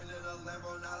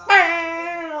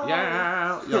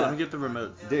Yeah. Yo, let me get the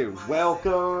remote. Dude,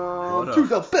 welcome to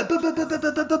the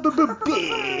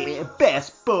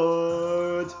Best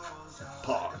Budz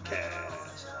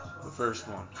podcast. The first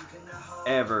one.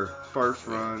 Ever. First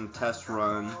run, test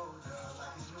run,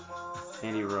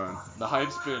 any run. The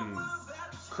hype's been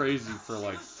crazy for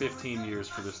like 15 years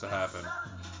for this to happen.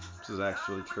 This is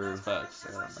actually true. Facts.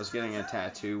 I was getting a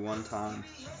tattoo one time.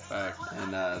 Fact.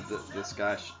 And this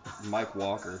guy, Mike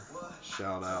Walker,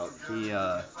 shout out. Me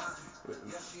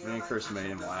and Chris made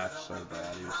him laugh so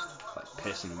bad. He was like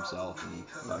pissing himself and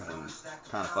fucking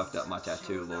kind of fucked up my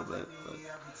tattoo a little bit. But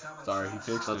sorry, he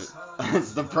fixed it.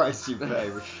 It's the price you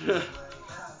pay for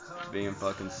being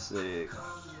fucking sick.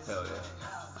 Hell yeah.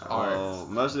 Oh,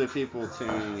 most of the people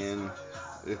tuning in,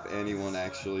 if anyone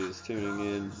actually is tuning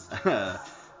in,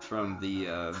 from the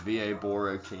VA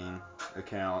Boro King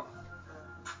account,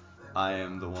 I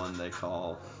am the one they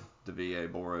call the VA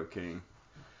Boro King.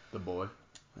 The boy.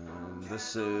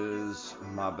 This is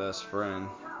my best friend.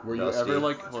 Were you Dusty. ever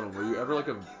like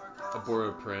a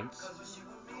Boro Prince?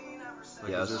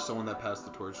 Like, yes. Is there someone that passed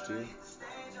the torch to you?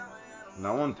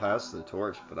 No one passed the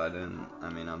torch, but I didn't. I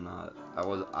mean, I'm not. I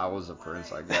was a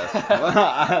prince, I guess.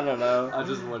 I don't know. I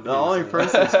just wanted to the only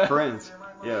prince is Prince.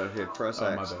 Yeah, okay, Prince Oh,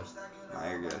 X. my bad. Nah,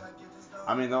 you're good.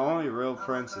 I mean, the only real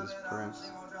prince is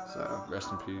Prince. So.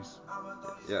 Rest in peace.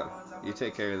 Yeah, you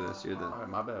take care of this. You're the. Alright,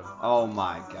 my bad. Oh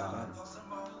my God.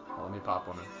 Well, let me pop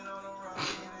on it.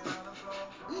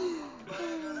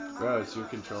 Bro, it's your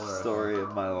controller. Story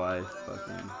of my life,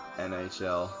 fucking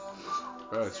NHL.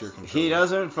 Bro, it's your controller. He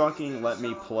doesn't fucking let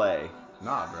me play.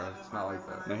 Nah, bro, it's not like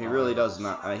that. No, he really does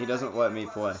not. He doesn't let me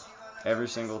play. Every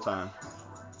single time.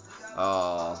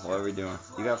 Oh, what are we doing?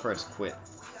 You got to press quit.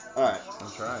 Alright.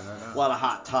 I'm trying right now. A lot of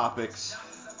hot topics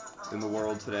in the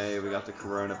world today. We got the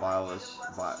coronavirus.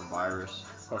 Virus.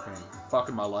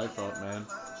 Fucking my life up, man.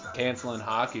 Canceling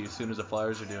hockey as soon as the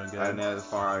Flyers are doing good. I know the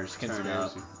Flyers turn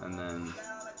up, Conspiracy. and then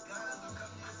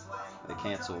they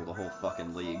cancel the whole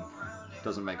fucking league.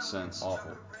 Doesn't make sense.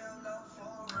 Awful.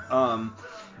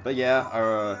 But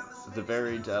yeah, the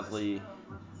very deadly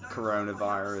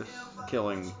coronavirus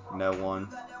killing no one.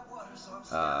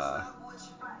 That's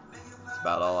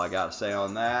about all I gotta say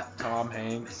on that. Tom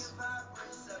Hanks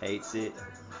Hates it.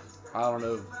 I don't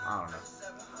know.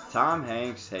 Tom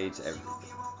Hanks hates everything.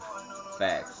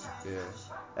 Fact. Yeah.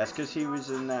 That's because he was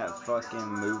in that fucking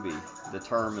movie, The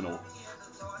Terminal,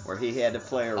 where he had to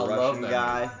play a Russian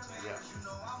guy. Yeah.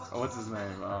 Oh, what's his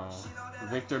name?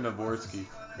 Victor Navorsky.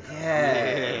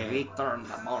 Yeah. Victor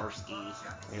Navorsky.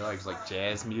 He likes like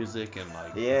jazz music and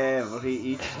like. Yeah, but he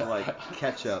eats like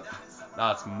ketchup.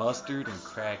 Nah, it's mustard and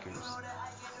crackers.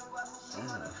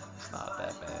 Ugh. It's not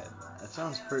that bad. That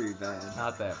sounds pretty bad.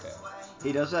 Not that bad.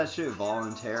 He does that shit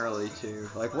voluntarily too.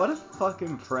 Like, what a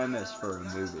fucking premise for a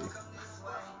movie.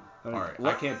 Alright,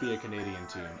 I can't be a Canadian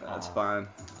team. That's fine.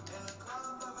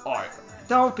 Alright.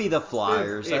 Don't be the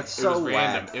Flyers. That's so was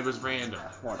random. whack. It was random.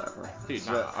 Whatever. Dude,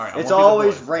 nah, alright. It's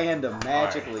always random,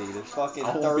 magically. Right. There's fucking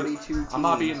 32 teams. I'm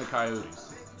not beating the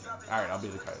Coyotes. Alright, I'll be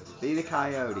the Coyotes. Be the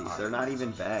Coyotes. Right. They're not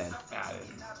even bad.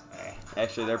 Eh.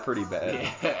 Actually, they're pretty bad.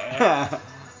 Yeah.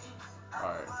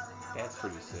 Alright. That's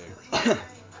pretty sick.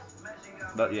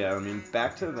 But yeah, I mean,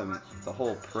 back to the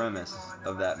whole premise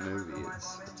of that movie.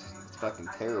 It's fucking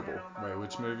terrible. Wait,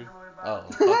 which movie? Oh,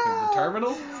 fucking The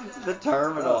Terminal? The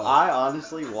Terminal. Oh. I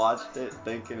honestly watched it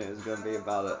thinking it was gonna be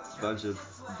about a bunch of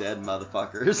dead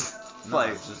motherfuckers. No,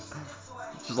 like it's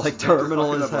just like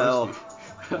terminal as hell.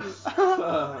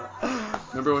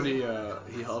 Remember when he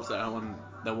helps that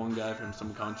one guy from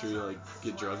some country like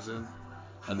get drugs in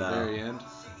at the very end,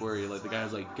 where he like the guy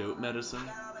has like goat medicine,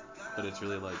 but it's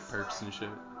really like perks and shit.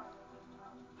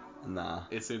 Nah.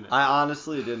 It's in it. I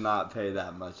honestly did not pay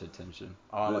that much attention.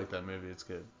 Oh, I like that movie. It's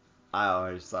good. I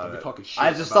always thought Don't be it. talking shit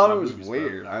I just about thought my it was movies,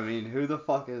 weird. bro. I mean, who the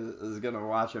fuck is gonna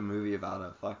watch a movie about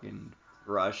a fucking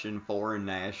Russian foreign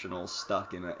national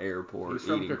stuck in an airport He's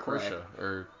from eating crack? Kakrusha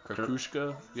or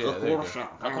Kakushka. Yeah, there you go.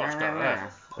 Kakushka.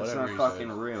 That's Whatever not you fucking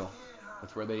say. real.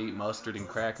 That's where they eat mustard and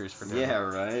crackers for dinner. Yeah,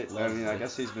 right? I mean, I Lovely.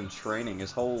 guess he's been training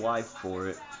his whole life for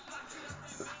it.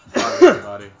 Alright,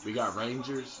 everybody. We got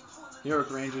Rangers. New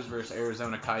York Rangers versus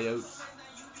Arizona Coyotes.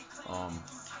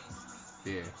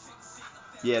 Yeah.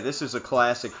 Yeah, this is a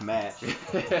classic match.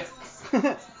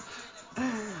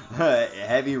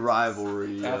 Heavy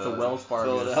rivalry. At the Wells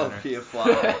Fargo Philadelphia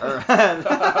Center.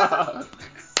 Flyers.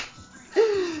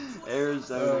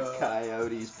 Arizona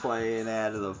Coyotes playing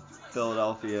out of the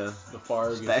Philadelphia The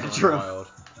Fargo Spectrum. Wild.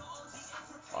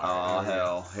 Oh,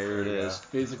 hell. Here it There you is. go.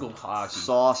 Physical hockey.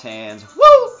 Sauce hands.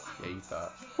 Woo! Yeah, you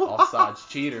thought. Offsides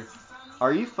cheater.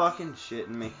 Are you fucking shitting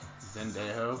me?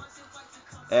 Zendejo.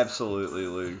 Absolutely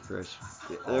ludicrous.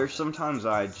 There's sometimes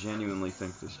I genuinely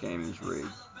think this game is rigged.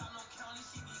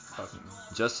 Fucking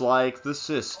Just like the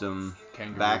system,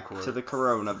 kangaroo back court. to the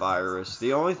coronavirus.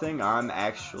 The only thing I'm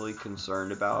actually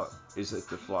concerned about is that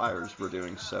the Flyers were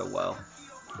doing so well.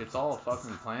 It's all a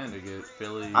fucking plan to get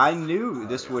Philly. I knew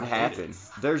this would I hate happen. it.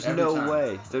 There's Every no time.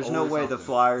 way. There's no Always way the something.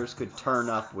 Flyers could turn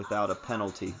up without a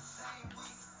penalty.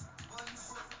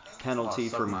 Penalty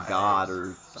suck from my God ass.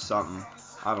 or something.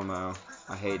 I don't know.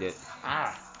 I hate it.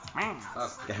 Got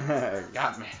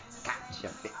me. Gotcha,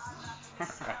 bitch.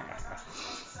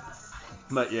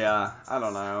 But yeah, I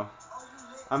don't know.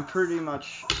 I'm pretty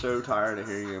much so tired of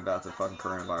hearing about the fucking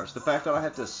coronavirus. The fact that I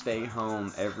have to stay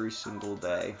home every single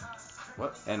day.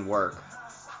 What? And work.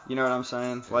 You know what I'm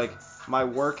saying? Like, my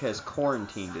work has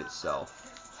quarantined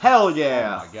itself. Hell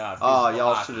yeah! Oh my god. Oh, Physical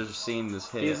y'all hockey. should have seen this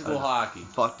hit. Physical hockey.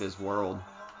 Fucked his world.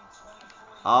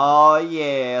 Oh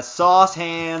yeah, sauce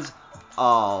hands.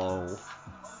 Oh.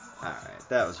 Alright,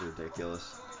 that was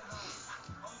ridiculous.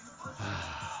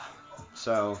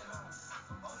 So,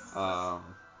 Yeah.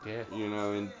 you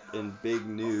know, in big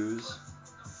news,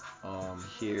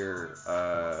 here,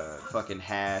 fucking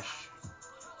Hash,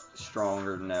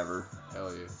 stronger than ever,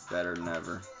 Hell yeah. better than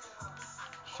ever.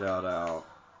 Shout out,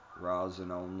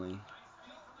 Rosin only.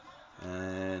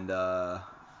 And,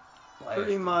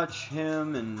 pretty much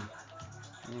him and,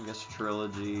 I guess,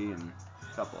 Trilogy and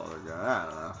a couple other guys, I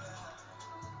don't know.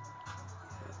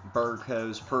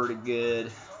 Burko's pretty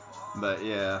good, but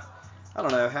yeah, I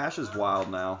don't know, Hash is wild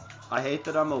now. I hate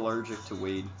that I'm allergic to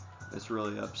weed. It's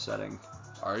really upsetting.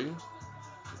 Are you?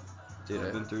 Dude, Yeah.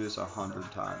 I've been through this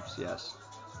 100 times, yes.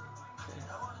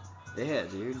 Yeah,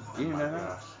 dude. You know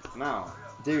that? No.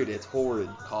 Dude, it's horrid.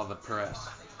 Call the press.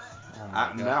 Oh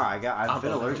my No, god. I've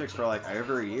been allergic for like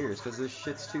over a year because this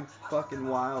shit's too fucking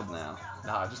wild now.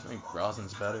 Nah, I just think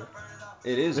Rosin's better.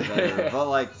 It is better, but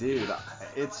like, dude,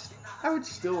 I would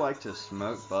still like to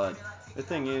smoke bud. The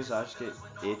thing is, I just get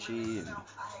itchy and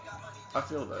I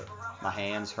feel that. my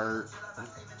hands hurt.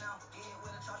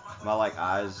 My like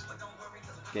eyes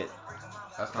get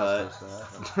That's cut. not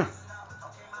supposed to happen.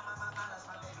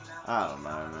 I don't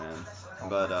know, man.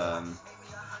 But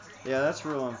yeah, that's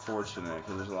real unfortunate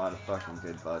because there's a lot of fucking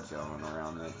good bud going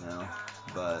around right now.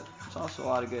 But there's also a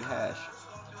lot of good hash.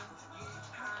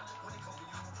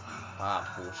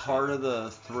 Bullshit. Part of the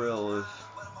thrill of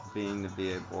being the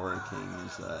VA Bora King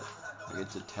is that I get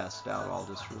to test out all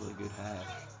this really good hash.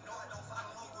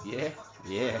 Yeah?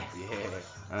 Yeah. Yeah.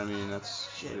 I mean,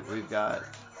 that's shit. We've got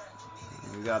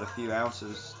a few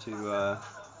ounces to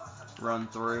run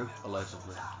through.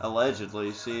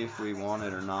 Allegedly, see if we want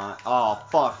it or not. Oh,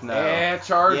 fuck no. Yeah,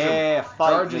 charge him. Yeah, fight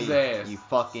Charge me, his ass. you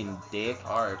fucking dick.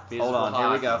 Alright, physical Hold on, hockey.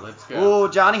 here we go. Let's go.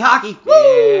 Ooh, Johnny Hockey.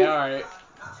 Woo! Yeah, alright.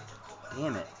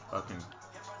 Damn it. Fucking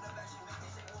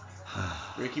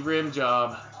Ricky Rim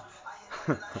job.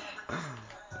 There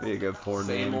you go, poor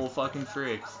Same name. old fucking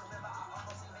tricks.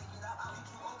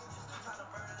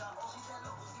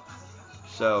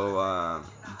 So,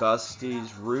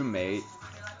 Dusty's roommate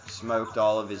smoked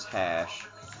all of his hash.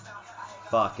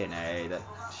 Fucking A, that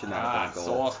should not have been a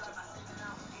goal. Sauced.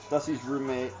 Dusty's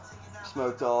roommate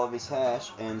smoked all of his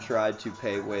hash and tried to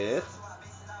pay with...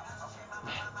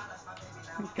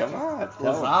 Come on,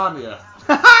 tell him. Lasagna.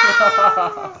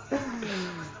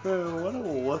 What a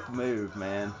look move,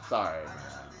 man. Sorry,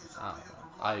 man.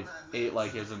 I ate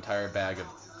like his entire bag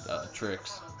of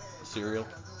Trix cereal.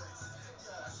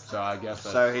 So I guess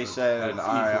that's... So he said, that's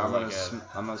alright, equal,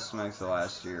 I'm gonna smoke the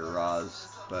last year Roz,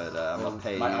 but I'm gonna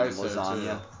pay you my in ISO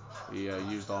lasagna. too. He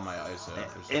used all my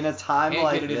ISO. In a time Can't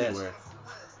like get it this, anywhere.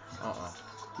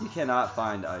 you cannot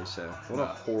find ISO. What a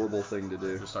horrible thing to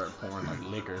do. Just start pouring like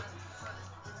liquor.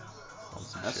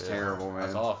 That's shit. terrible, man.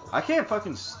 That's awful. I can't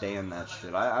fucking stand that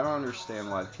shit. I don't understand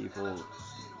why people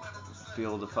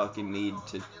feel the fucking need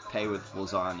to pay with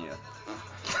lasagna.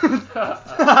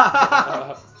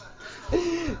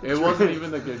 It wasn't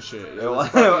even the good shit. It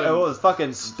was fucking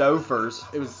Stouffer's.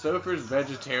 It was Stouffer's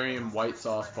vegetarian white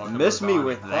sauce fucking Miss lasagna. me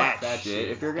with Fuck that shit.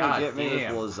 If you're gonna get me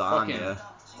with lasagna.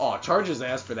 Charge his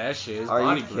ass for that shit. His Are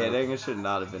body you broke. kidding? It should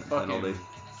not have been a penalty.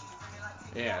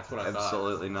 Yeah, that's what I thought.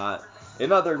 Absolutely not.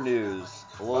 In other news,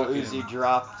 Lil Uzi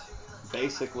dropped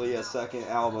basically a second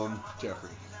album. Jeffrey.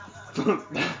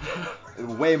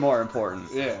 Way more important.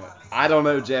 Yeah. I don't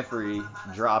know Jeffrey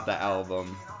dropped the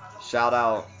album. Shout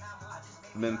out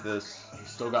Memphis. He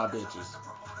still got bitches.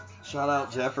 Shout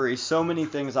out Jeffrey. So many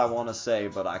things I want to say,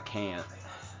 but I can't.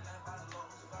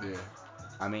 Yeah.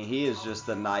 I mean, he is just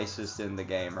the nicest in the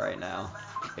game right now.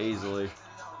 Easily.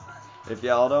 If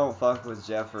y'all don't fuck with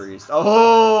Jeffrey,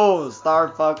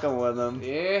 start fucking with him.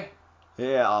 Yeah.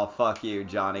 Yeah, oh, fuck you,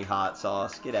 Johnny Hot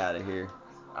Sauce. Get out of here.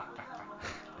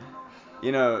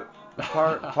 You know,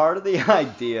 part of the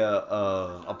idea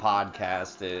of a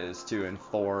podcast is to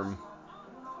inform,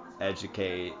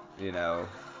 educate,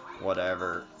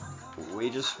 whatever.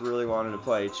 We just really wanted to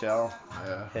play chill,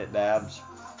 hit dabs,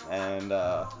 and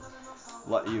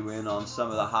let you in on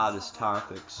some of the hottest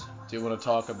topics. Do you want to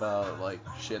talk about, like,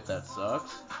 shit that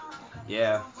sucks?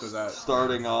 Yeah,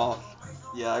 starting off,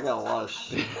 I got a lot of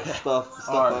stuff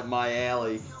up my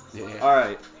alley. Yeah.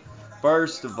 Alright,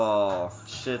 first of all,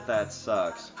 shit that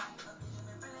sucks.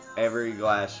 Every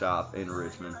glass shop in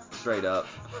Richmond, straight up.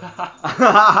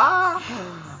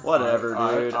 Whatever,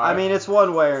 dude. I mean, it's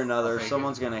one way or another.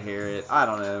 Someone's gonna hear it. I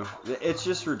don't know. It's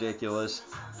just ridiculous.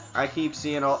 I keep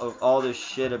seeing all this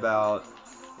shit about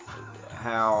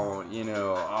how,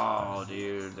 oh,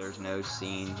 dude, there's no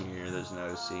scene here, there's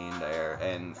no scene there.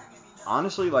 And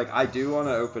honestly, like, I do want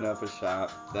to open up a shop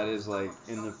that is, like,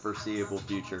 in the foreseeable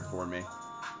future for me.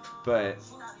 But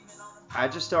I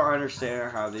just don't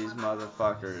understand how these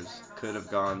motherfuckers could have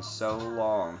gone so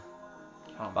long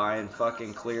buying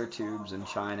fucking clear tubes and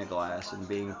China glass and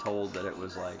being told that it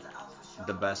was, like,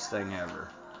 the best thing ever.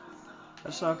 I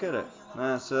just don't get it.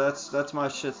 So that's my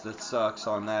shit that sucks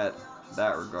on that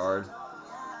regard.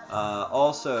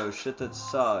 Also, shit that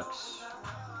sucks.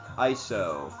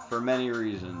 ISO, for many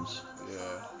reasons.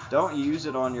 Yeah. Don't use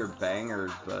it on your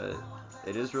bangers, but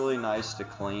it is really nice to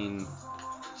clean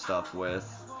stuff with.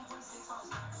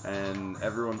 And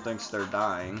everyone thinks they're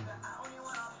dying.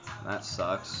 That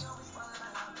sucks.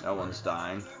 No one's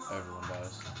dying. Everyone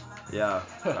dies. Yeah,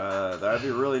 that'd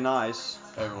be really nice.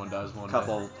 Everyone does one day. A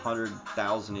couple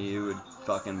 100,000 of you would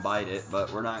fucking bite it,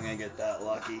 but we're not gonna get that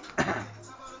lucky.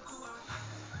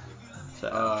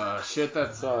 Shit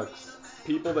that sucks.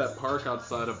 People that park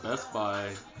outside of Best Buy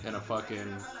in a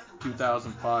fucking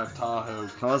 2005 Tahoe.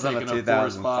 It wasn't a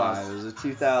 2005, it was a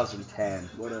 2010.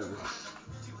 Whatever.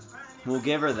 We'll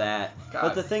give her that. God.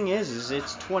 But the thing is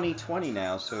it's 2020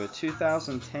 now, so a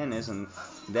 2010 isn't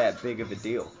that big of a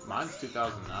deal. Mine's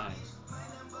 2009.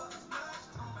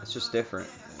 It's just different.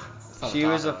 Yeah, she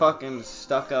was a fucking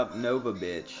stuck-up Nova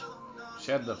bitch.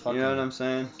 She had the fucking... You know what I'm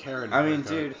saying? I mean,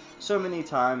 dude, so many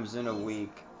times in a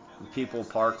week, people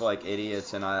park like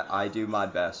idiots, and I do my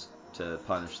best to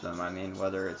punish them. I mean,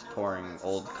 whether it's pouring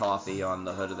old coffee on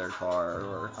the hood of their car,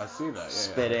 or I see that, yeah,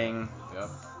 spitting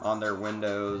on their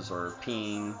windows, or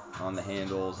peeing on the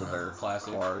handles of their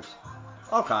cars.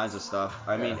 All kinds of stuff.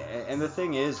 I mean, and the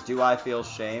thing is, do I feel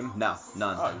shame? No,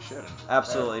 none. Oh, you shouldn't.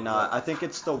 Absolutely not. I think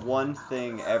it's the one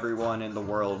thing everyone in the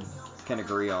world can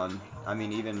agree on. I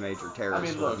mean, even major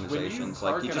terrorist organizations.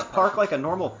 Like, you just park like a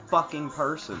normal fucking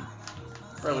person.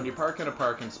 Bro, when you park in a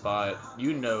parking spot,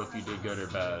 you know if you did good or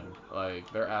bad. Like,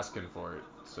 they're asking for it.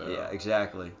 So yeah,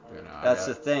 exactly. That's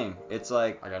the thing. It's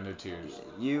like... I got no tears.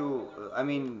 I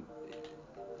mean,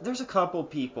 there's a couple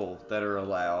people that are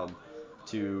allowed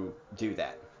to do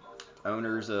that.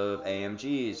 Owners of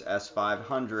AMGs,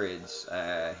 S500s,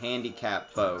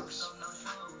 handicapped folks.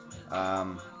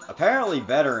 Apparently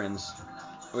veterans,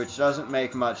 which doesn't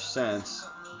make much sense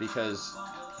because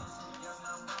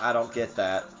I don't get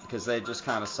that, because they just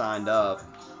kind of signed up.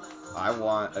 I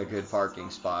want a good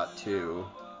parking spot too.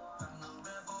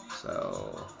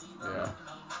 So, yeah.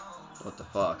 What the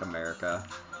fuck, America?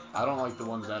 I don't like the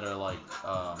ones that are like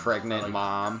pregnant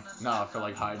mom. Nah, for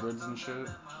like hybrids and shit.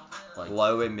 Like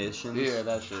low emissions. Yeah,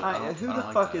 that shit. Who the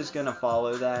fuck is gonna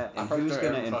follow that, and who's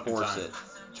gonna enforce it?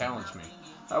 Challenge me.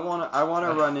 I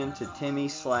wanna run into Timmy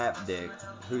Slapdick,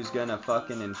 who's gonna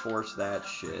fucking enforce that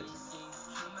shit.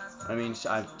 I mean,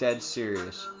 I'm dead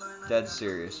serious. Dead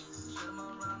serious.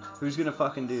 Who's gonna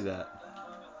fucking do that?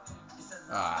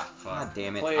 Ah, fuck. God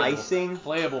damn it. Playable. Icing?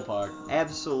 Playable park.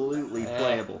 Absolutely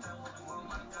playable.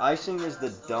 Icing is the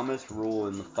dumbest rule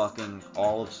in the fucking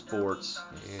all of sports.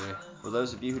 Yeah. For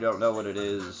those of you who don't know what it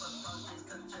is,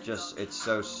 it's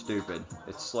so stupid.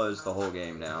 It slows the whole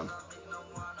game down.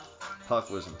 Puck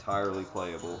was entirely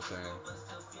playable.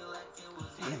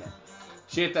 Damn it.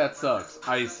 Shit that sucks.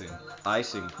 Icing.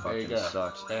 Icing fucking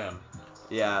sucks. Bam.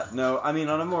 Yeah, no, I mean,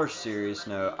 on a more serious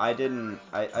note, I didn't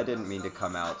mean to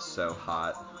come out so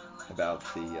hot about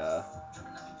the,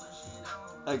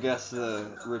 I guess the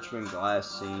Richmond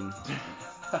glass scene.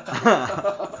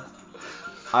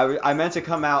 I meant to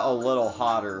come out a little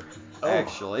hotter,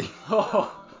 actually.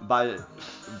 But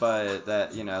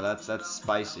that, that's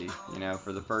spicy,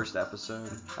 for the first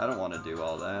episode. I don't want to do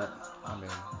all that. I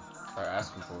mean, they're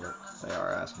asking for it. They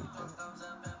are asking for it.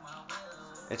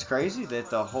 It's crazy that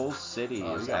the whole city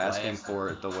is asking for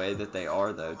it the way that they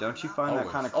are, though. Don't you find that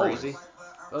kind of crazy?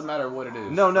 Doesn't matter what it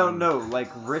is. No. Like,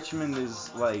 Richmond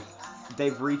is, like,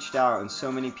 they've reached out and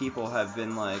so many people have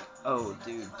been like, oh,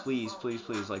 dude, please,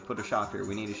 like, put a shop here.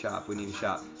 We need a shop.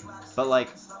 But, like,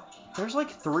 there's, like,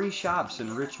 3 shops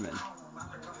in Richmond.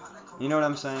 You know what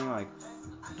I'm saying? Like,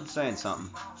 I'm saying something.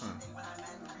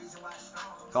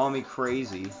 Call me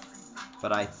crazy,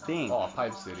 but I think... Oh,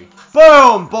 Pipe City.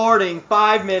 Boom! Boarding,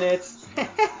 5 minutes.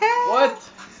 What?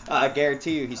 I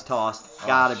guarantee you he's tossed.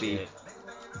 Gotta be.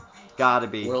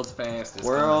 World's fastest.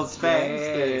 World's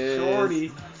fastest. Yeah,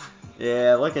 shorty.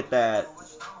 Yeah, look at that.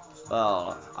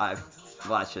 Oh,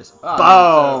 watch this.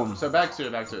 Oh, Boom! so back to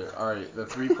it. All right, the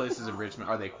 3 places in Richmond,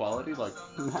 are they quality? Like,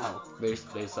 No. they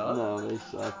suck? No, they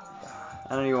suck.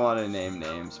 I don't even want to name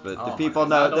names, but the Oh people my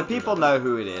God. know. The people know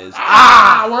who it is.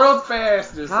 World's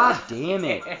fastest. God damn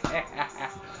it!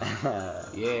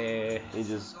 Yeah. He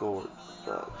just scored.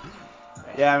 But,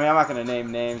 yeah, I mean, I'm not gonna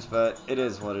name names, but it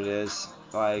is what it is.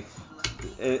 Like,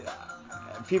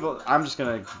 people. I'm just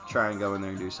gonna try and go in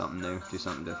there and do something new, do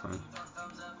something different.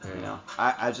 Yeah. You know,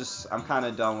 I'm kind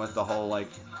of done with the whole like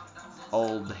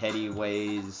old heady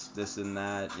ways, this and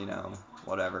that. You know,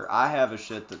 whatever. I have a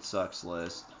shit that sucks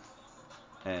list.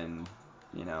 And,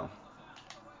 you know,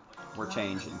 we're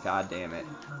changing. God damn it.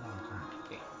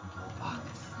 Fuck.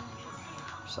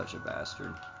 You're such a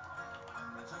bastard.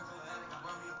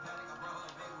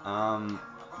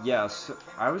 Yes,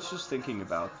 I was just thinking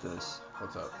about this.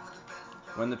 What's up?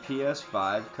 When the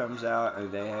PS5 comes out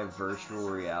and they have virtual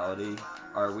reality,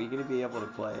 are we going to be able to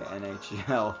play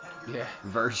NHL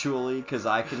virtually? Because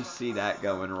I can see that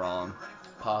going wrong.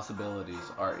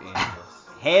 Possibilities are endless.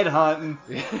 Headhunting.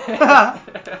 Kick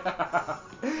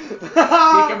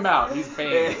him out. He's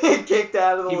banned. Kicked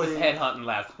out of the league. He was headhunting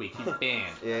last week. He's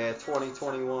banned. Yeah,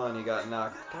 2021. He got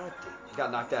knocked.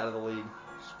 Got knocked out of the league.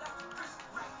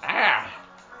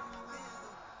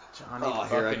 Johnny Oh,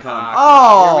 here I come. Hockey.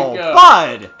 Oh, here we go.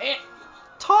 Bud!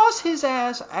 Toss his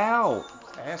ass out.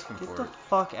 Asking Get for the it.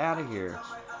 fuck out of here.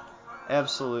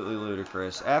 Absolutely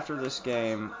ludicrous. After this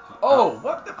game...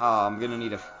 What the... I'm gonna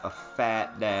need a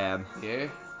fat dab. Yeah?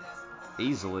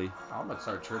 Easily. I'm gonna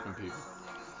start tripping people.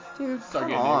 Dude, Start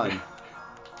come getting on.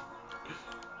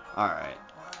 Alright.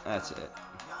 That's it.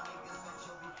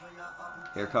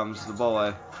 Here comes the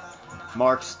boy.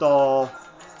 Mark Stahl.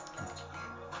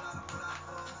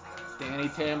 Danny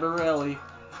Tamborelli.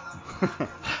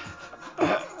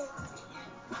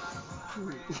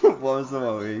 What was the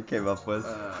one we came up with?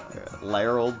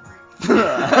 Larold.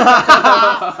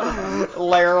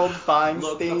 Larold Feinstein.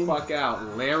 Look the fuck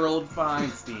out. Larold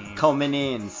Feinstein. Coming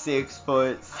in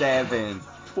 6'7".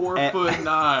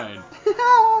 4'9".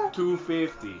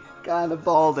 250. Kind of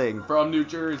balding. From New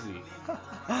Jersey.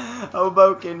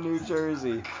 Hoboken, New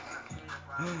Jersey.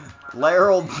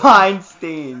 Larold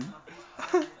Feinstein.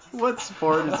 What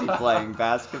sport is he playing?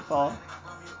 Basketball?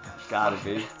 Gotta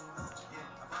be.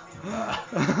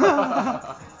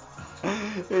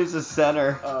 He's a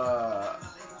center.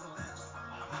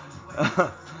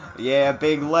 Yeah,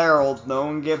 big Larold. No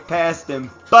one get past him.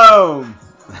 Boom!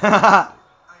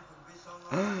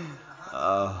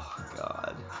 Oh,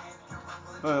 God.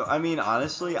 Well, I mean,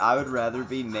 honestly, I would rather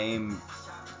be named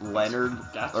Leonard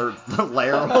or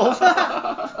Larold.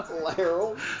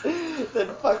 Larold than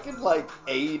fucking like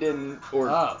Aiden or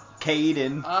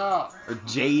Caden or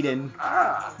Jaden.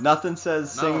 Nothing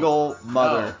says single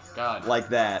mother like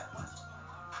that.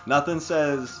 Nothing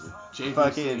says JVC.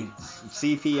 Fucking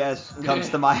CPS comes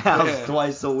to my house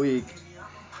twice a week.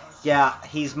 Yeah,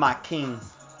 he's my king.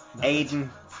 Aiden.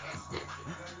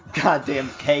 Goddamn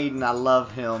Caden, I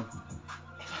love him.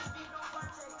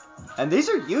 And these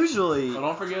are usually... Well,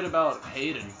 don't forget about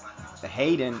Hayden. The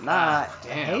Hayden? Nah,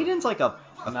 Hayden's like a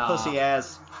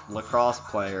pussy-ass lacrosse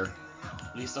player.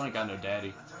 At least I ain't got no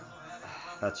daddy.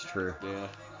 That's true. Yeah.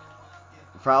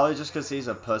 Probably just because he's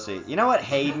a pussy. You know what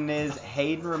Hayden is?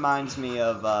 Hayden reminds me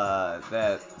of that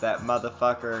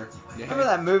motherfucker. Yeah. Remember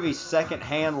that movie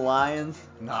Secondhand Lions?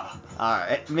 Nah.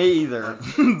 Alright, me either.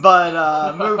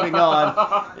 But moving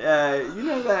on. You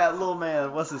know that little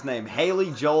man, what's his name?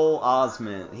 Haley Joel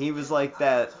Osment. He was like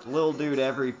that little dude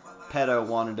every pedo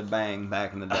wanted to bang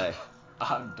back in the day.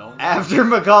 I don't know. After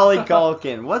Macaulay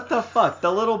Culkin. What the fuck?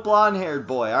 The little blonde-haired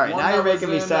boy. Alright, now you're making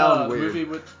me sound weird. The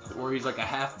movie where he's like a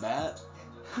half bat?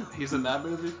 He's in that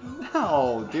movie?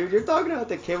 No, dude, you're talking about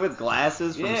the kid with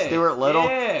glasses from Stuart Little?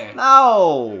 Yeah.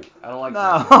 No. I don't like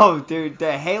that. No, dude,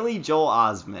 the Haley Joel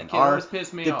Osment. Always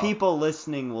pissed me off. The people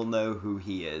listening will know who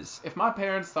he is. If my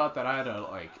parents thought that I had a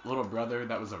little brother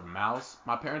that was a mouse,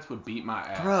 my parents would beat my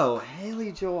ass. Bro,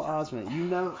 Haley Joel Osment, you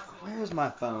know, where's my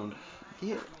phone?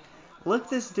 Look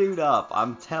this dude up.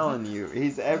 I'm telling you,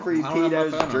 he's every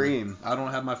pedo's dream. I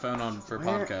don't have my phone on for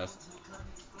podcast.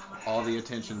 All the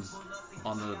attention's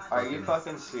on the. Are you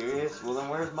fucking serious? Well, then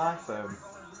where's my phone?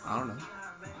 I don't know.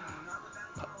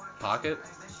 Pocket?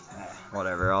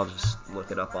 Whatever, I'll just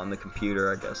look it up on the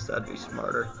computer. I guess that'd be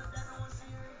smarter.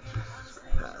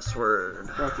 Password.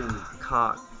 Fucking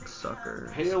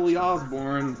cocksucker. Haley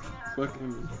Osborne.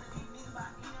 Fucking.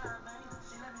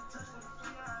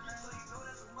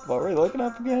 What were we looking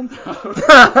up again?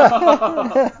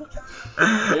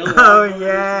 Oh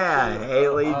yeah,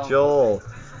 Haley Joel.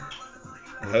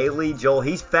 Haley Joel.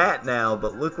 He's fat now,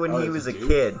 but look when he was a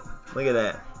kid. Look at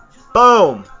that.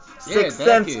 Boom. Sixth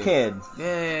Sense kid.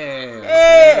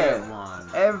 Yeah.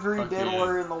 Every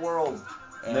diddler in the world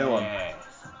knew him.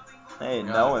 They didn't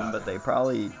know him, but they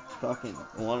probably fucking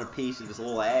want a piece of his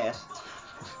little ass.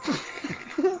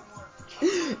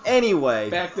 Anyway,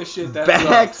 back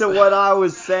to what I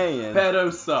was saying.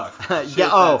 Pedos suck. That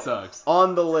sucks.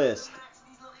 On the list.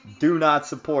 Do not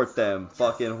support them.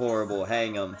 Fucking horrible.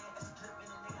 Hang them.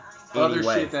 Other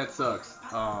shit that sucks.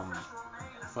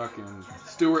 Fucking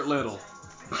Stuart Little.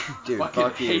 Dude,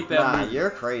 fuck you. Hate that movie. You're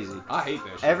crazy. I hate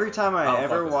that shit. Every time I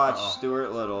ever watch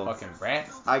Stuart Little, fucking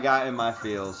rats. I got in my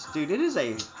feels. Dude, it is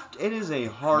a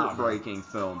heartbreaking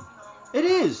film. It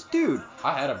is, dude.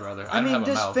 I had a brother. I mean,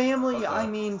 this family, I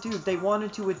mean, dude, they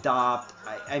wanted to adopt.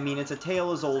 I mean, it's a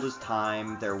tale as old as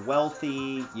time. They're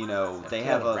wealthy, you know. They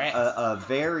have a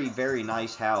very, very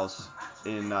nice house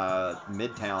in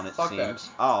Midtown, it seems. That.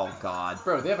 Oh, God.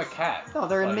 Bro, they have a cat. No,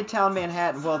 they're in Midtown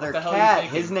Manhattan. Well, their cat,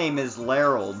 his name is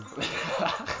Larold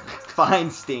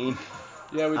Feinstein.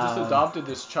 Yeah, we just adopted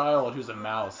this child who's a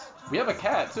mouse. We have a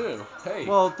cat, too. Hey.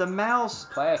 Well, the mouse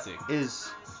classic is...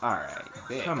 Alright,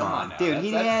 yeah, come on now. dude.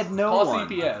 He had no one. Call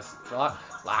CPS.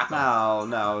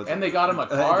 No. And they got him a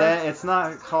car. It's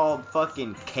not called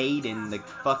fucking Caden the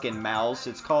fucking mouse.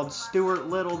 It's called Stuart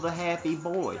Little the happy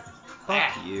boy.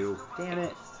 Fuck you. Damn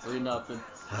it. 3-0.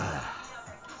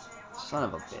 Son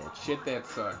of a bitch. Shit that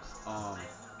sucks.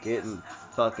 Getting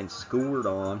fucking scored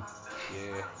on.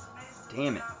 Yeah.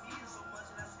 Damn it.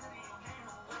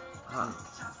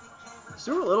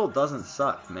 Stuart Little doesn't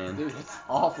suck, man. Dude, it's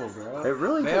awful, bro. It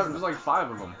really does. There's like 5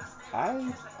 of them.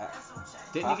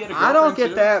 Didn't he get a girlfriend I don't get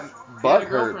too? that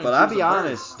butthurt, but I'll be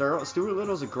honest, Stuart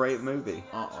Little's a great movie.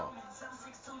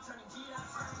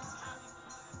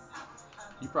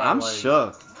 I'm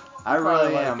shook. I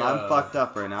really am. I'm fucked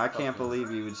up right now. I can't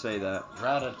believe you would say that.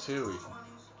 Ratatouille.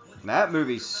 That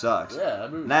movie sucks. Yeah,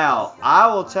 that movie. Now, I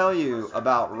will tell you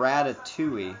about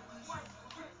Ratatouille.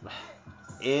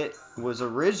 It was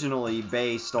originally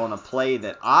based on a play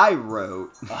that I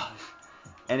wrote,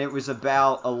 and it was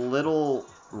about a little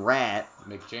rat.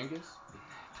 McJengus?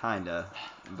 Kinda.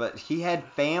 But he had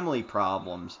family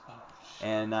problems,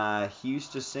 and he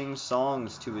used to sing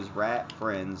songs to his rat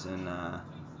friends, and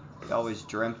he always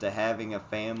dreamt of having a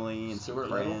family and some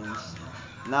friends.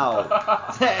 No.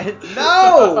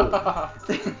 No!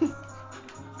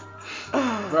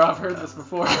 Bro, I've heard this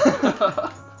before.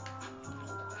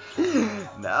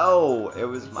 No, it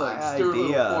was my idea.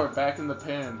 Little 4 back in the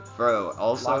pen. Bro,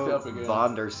 also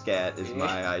Vonderscat is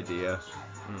my idea.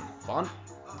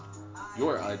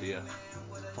 Your idea.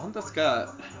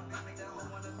 Vonderscat.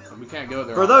 We can't go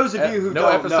there. For those of you who don't know.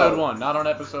 No episode 1. Not on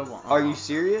episode 1. Are you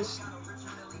serious?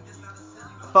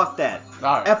 Fuck that.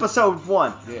 Alright. Episode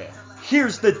 1. Yeah.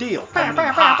 Here's the deal.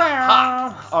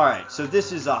 Hot. Alright, so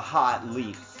this is a hot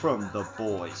leak from the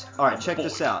boys. Alright, check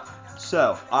this out.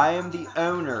 So, I am the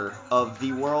owner of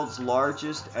the world's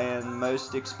largest and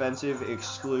most expensive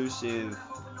exclusive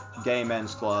gay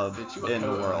men's club in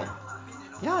the world.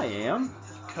 Yeah, I am.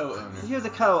 Co-owner. You're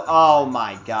the Oh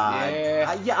my god.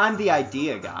 Yeah. I'm the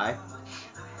idea guy.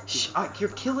 You're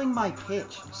killing my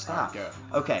pitch. Stop.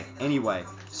 Okay, anyway.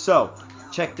 So,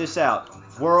 check this out.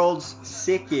 World's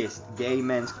sickest gay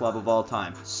men's club of all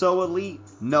time. So elite,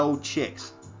 no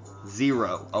chicks.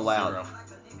 0 allowed. 0.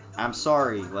 I'm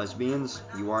sorry, lesbians,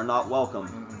 you are not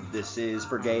welcome. This is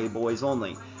for gay boys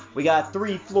only. We got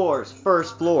 3 floors.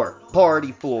 First floor,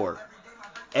 party floor.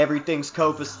 Everything's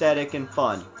copacetic and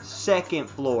fun. Second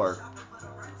floor,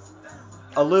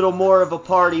 a little more of a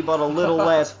party, but a little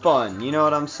less fun. You know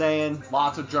what I'm saying?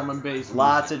 Lots of drum and bass.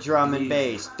 Lots of drum and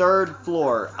bass. Third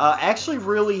floor, actually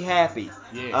really happy.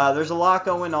 Yeah. There's a lot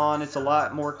going on. It's a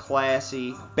lot more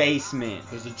classy. Basement.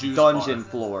 There's a juice dungeon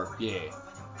bar. Floor. Yeah.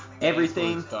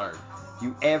 Everything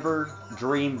you ever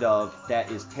dreamed of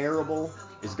that is terrible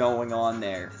is going on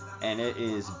there, and it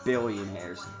is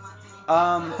billionaires.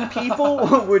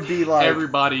 People would be like...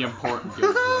 Everybody important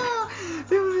goes there.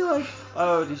 People would be like,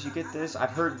 oh, did you get this? I've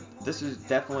heard this is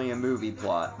definitely a movie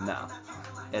plot. No,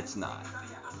 it's not.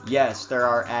 Yes, there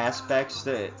are aspects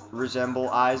that resemble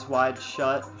Eyes Wide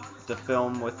Shut, the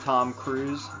film with Tom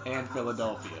Cruise. And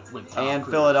Philadelphia with Tom And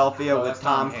Cruise. Philadelphia Oh, with that's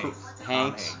Tom Hanks.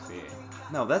 Hanks. Tom Hanks,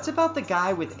 No, that's about the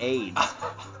guy with AIDS.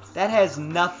 That has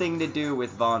nothing to do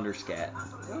with Vonderscat.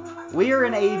 We are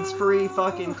an AIDS-free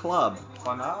fucking club.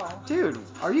 For now. Dude,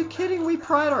 are you kidding? We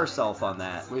pride ourselves on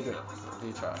that. We do.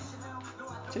 We try.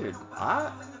 Dude,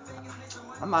 I'm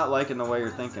not liking the way you're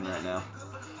thinking right now.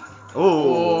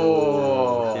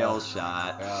 Oh, kill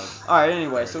shot. Alright,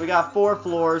 anyway, so we got 4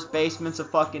 floors, basement's a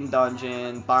fucking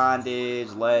dungeon,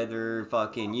 bondage, leather,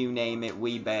 fucking you name it,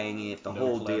 we bang it, the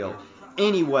whole deal.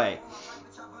 Anyway,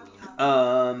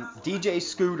 DJ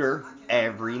Scooter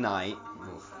every night.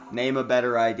 Name a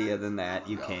better idea than that,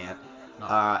 you can't.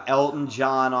 Elton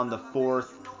John on the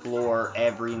 4th floor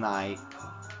every night.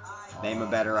 Name a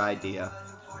better idea.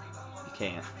 You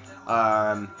can't.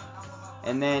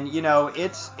 And then, you know,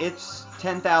 it's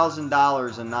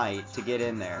 $10,000 a night to get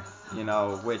in there, you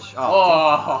know, which,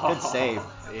 good save.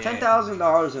 Yeah.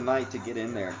 $10,000 a night to get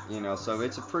in there, you know, so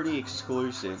it's a pretty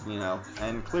exclusive, you know,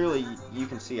 and clearly you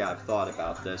can see I've thought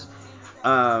about this.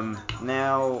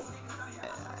 Now,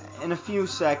 in a few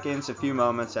seconds, a few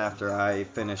moments after I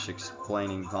finish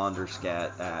explaining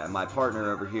Vonderscat, my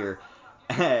partner over here,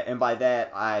 and by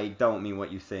that, I don't mean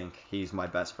what you think. He's my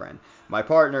best friend. My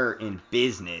partner in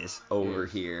business over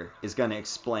here is going to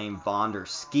explain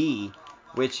Vonderski,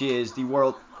 which is the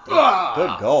world...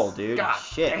 Good goal, dude. God,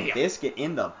 shit, damn. Biscuit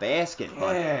in the basket,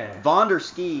 bud. Yeah.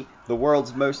 Vonderski, the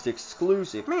world's most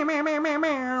exclusive... It's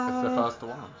the first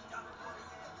one.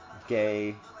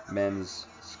 Gay men's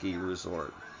ski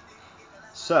resort.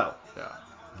 So,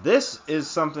 this is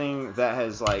something that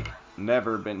has, like,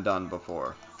 never been done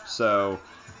before. So,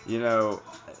 you know,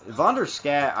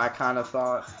 Vonderscat I kind of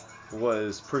thought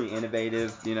was pretty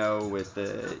innovative, you know, with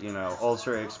the, you know,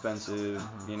 ultra expensive,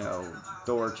 you know,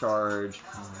 door charge,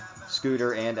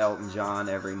 Scooter and Elton John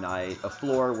every night, a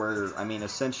floor where, I mean,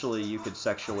 essentially you could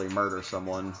sexually murder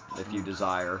someone if you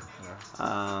desire.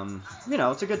 You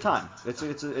know, it's a good time. It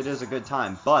is a good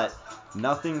time, but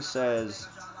nothing says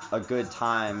a good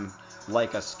time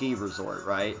like a ski resort,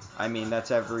 right? I mean,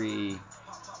 that's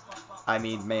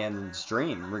man's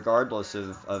dream, regardless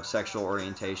of sexual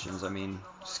orientations. I mean,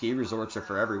 ski resorts are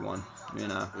for everyone, you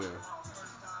know.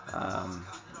 Yeah.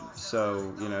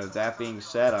 So, you know, that being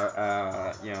said,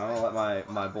 you know, I'll let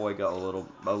my boy go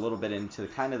a little bit into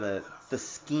kind of the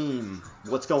scheme,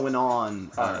 what's going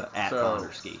on at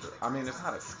Vonderski. I mean, it's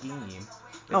not a scheme.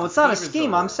 No, it's not a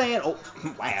scheme. I'm saying,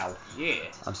 wow. Yeah.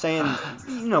 I'm saying,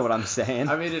 you know what I'm saying.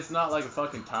 I mean, it's not like a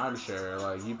fucking timeshare.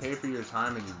 Like, you pay for your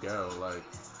time and you go. Like,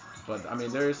 but, I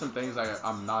mean, there is some things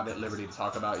I'm not at liberty to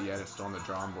talk about yet. It's still on the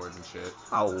drawing boards and shit.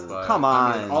 Oh, but, come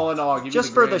on. I mean, all in all, I'll give just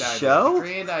you the for grand the idea. show?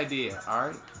 Grand idea, all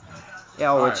right?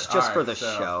 Yeah, well, it's just for the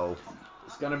show.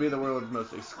 It's going to be the world's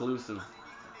most exclusive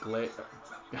gay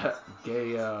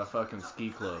fucking ski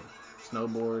club.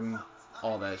 Snowboarding,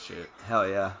 all that shit. Hell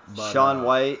yeah. But, Shaun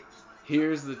White.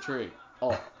 Here's the trick.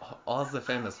 All's the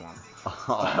famous one.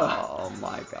 Oh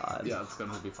my god. Yeah, it's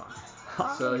going to be fun.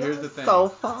 So here's the thing. So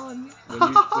fun.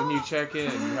 When you check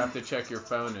in, you have to check your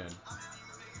phone in.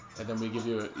 And then we give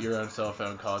you your own cell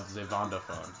phone called the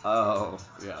Vondaphone. Oh.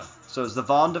 Yeah. So the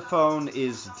Vondaphone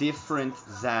is different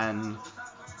than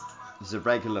the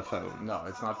regular phone. No,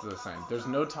 it's not the same. There's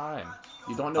no time.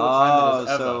 You don't know what time it is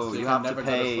ever. So you have to never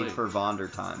pay for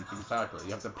Vonder time. Exactly.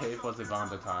 You have to pay for the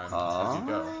Vonda time as you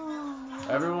go.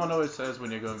 Everyone always says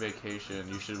when you go on vacation,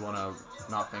 you should want to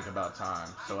not think about time.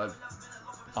 So at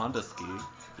Vonda ski,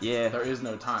 there is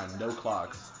no time, no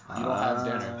clocks. You don't have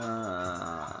dinner.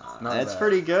 That's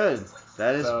pretty good.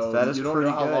 That is pretty good. You don't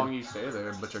know how long you stay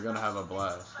there, but you're gonna have a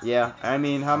blast. Yeah, I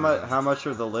mean, how much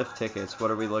are the lift tickets?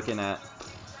 What are we looking at?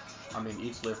 I mean,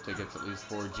 each lift ticket's at least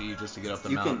 $4,000 just to get up the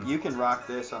mountain. You can rock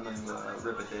this. I'm gonna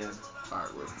rip it in. All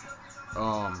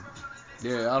right,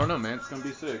 yeah, I don't know, man. It's gonna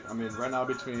be sick. I mean, right now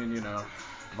between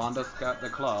Vonderscat the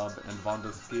club and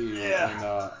Vonderski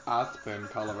in Aspen,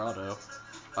 Colorado,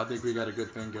 I think we got a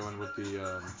good thing going with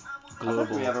the global. I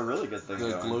think we have a really good thing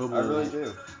going. Global I really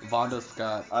do.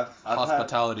 Vonderscat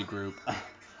hospitality group.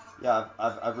 Yeah,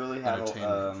 I've really had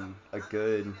a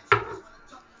good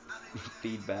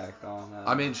feedback on that.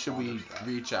 I mean, should we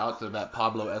reach out to that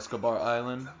Pablo Escobar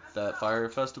island that Fire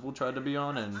Festival tried to be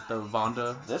on and throw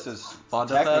Vonda? This is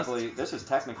Vonda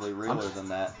technically realer than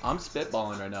that. I'm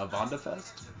spitballing right now. Vonda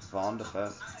Fest? Vonda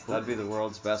Fest. That'd be the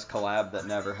world's best collab that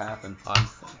never happened.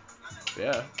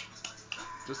 Yeah.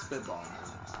 Just spitballing.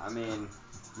 I mean,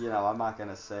 I'm not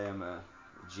gonna say I'm a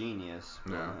genius,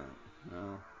 but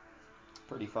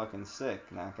pretty fucking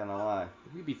sick, not gonna lie.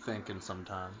 We be thinking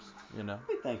sometimes, We be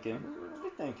thinking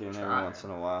every once in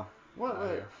a while.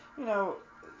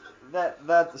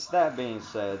 That being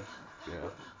said, Yeah.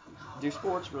 do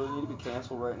sports really need to be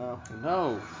canceled right now?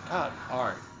 No. God. All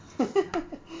right. For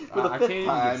the I fifth can't even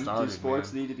time, get started, do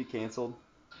sports man. need to be canceled?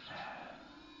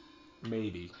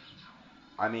 Maybe.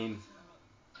 I mean,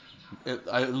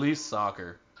 At least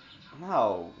soccer.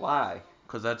 No, why?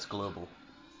 Because that's global.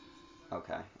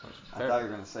 Okay. I Fair. thought you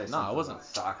were going to say something I wasn't. about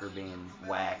soccer being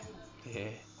whack. Yeah.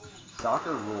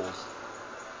 Soccer rules.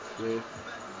 Yeah.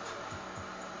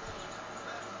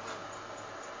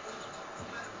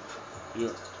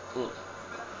 Yeah.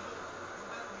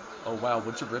 Oh, wow.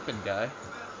 What you ripping, guy?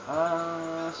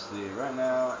 Let's see. Right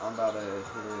now, I'm about to hit.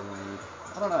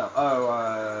 I don't know.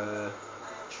 Oh,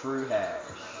 True Hash.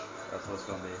 That's what it's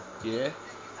gonna be. Yeah.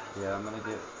 Yeah, I'm gonna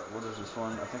get. What is this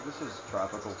one? I think this is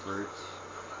Tropical Fruits.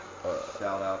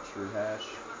 Shout out True Hash.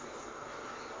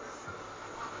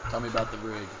 Tell me about the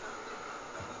rig.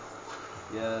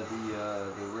 Yeah,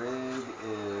 the rig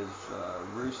is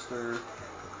Rooster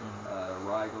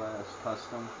Rye Glass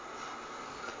Custom.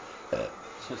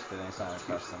 Just kidding, it's not a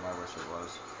custom. I wish it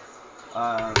was.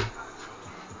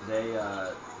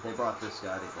 They brought this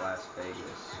guy to Las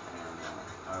Vegas, and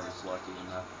I was lucky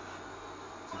enough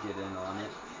to get in on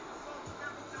it.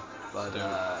 But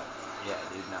yeah,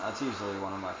 dude, no, it's easily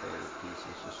one of my favorite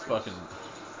pieces. Just fucking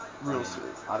real sick.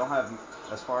 I don't have,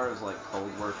 as far as like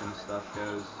cold work and stuff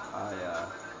goes, I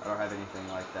don't have anything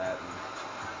like that. And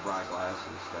Rye Glass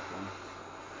is definitely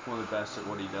one of the best at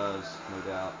what he does, no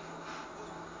doubt.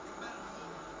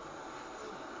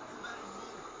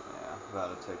 Yeah,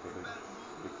 about to take a big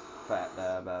fat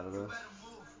dab out of this.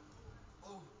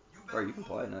 Bro, you can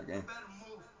play in that game.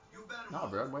 Nah,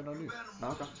 bro, I'm waiting on you.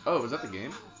 Okay. Oh, was that the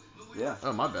game? Yeah.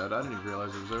 Oh, my bad. I didn't even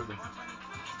realize it was over.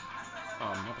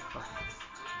 Oh, motherfucker.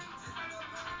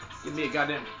 Give me a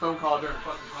goddamn phone call during the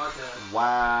fucking podcast.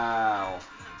 Wow.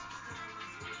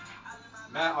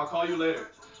 Matt, I'll call you later.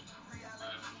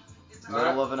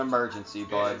 Middle of an emergency,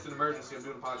 bud. Yeah, it's an emergency. I'm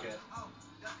doing a podcast.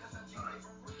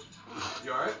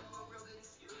 You alright?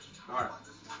 Alright.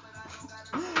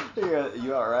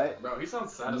 You alright? Bro, he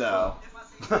sounds sad as No.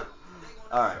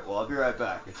 Alright, well, I'll be right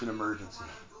back. It's an emergency.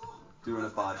 Doing a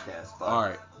podcast, bud.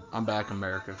 Alright, I'm back in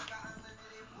America.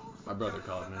 My brother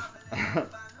called me. I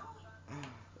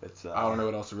don't know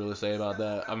what else to really say about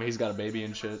that. I mean, he's got a baby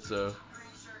and shit, so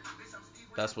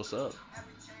that's what's up.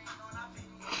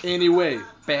 Anyway,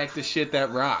 back to shit that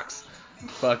rocks.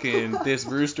 Fucking this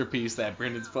rooster piece that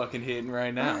Brendan's fucking hitting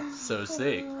right now. So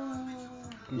sick.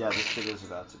 Yeah, this shit is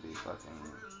about to be fucking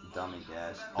dummy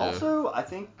gas. Yeah. Also, I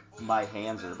think my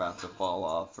hands are about to fall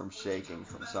off from shaking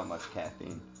from so much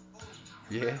caffeine.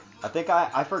 Yeah. I think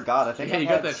I forgot. I think I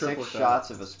had that 6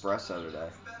 shots of espresso today.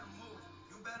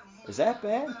 Is that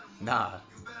bad? Nah.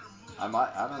 I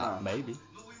don't know. Maybe.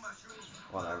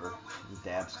 Whatever.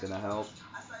 Dab's gonna help.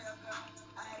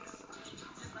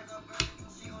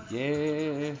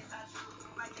 Yeah.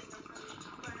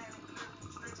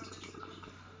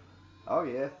 Oh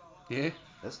yeah. Yeah.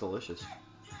 That's delicious.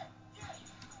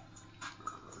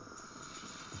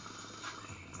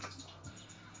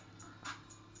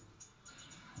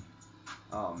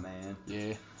 Oh man.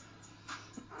 Yeah.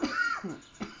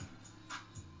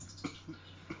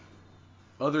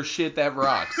 Other shit that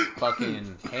rocks.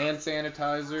 Fucking hand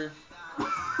sanitizer.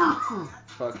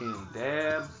 Fucking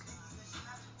dabs.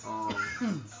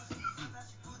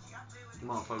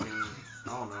 Motherfucking, I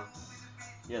don't know.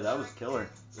 Yeah, that was killer.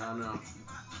 I don't know.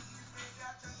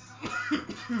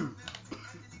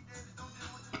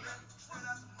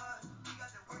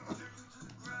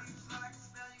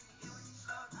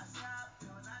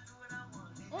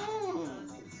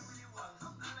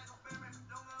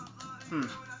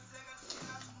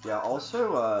 Yeah,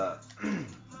 also,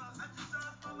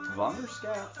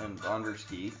 Vonderscat and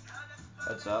Vonderski,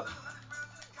 heads up,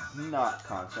 not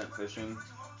content fishing.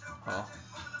 Huh?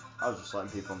 I was just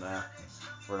letting people know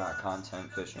we're not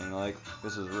content fishing. Like,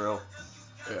 this is real.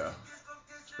 Yeah.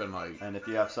 It's been like... And if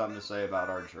you have something to say about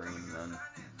our dream, then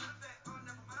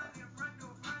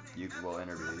we'll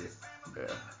interview you.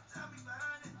 Yeah.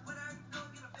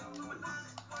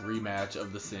 Rematch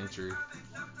of the century.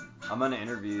 I'm gonna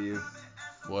interview you.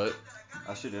 What?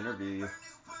 I should interview you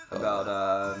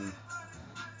about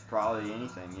probably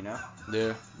anything, you know?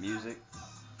 Yeah. Music.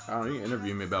 I don't know, you can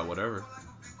interview me about whatever.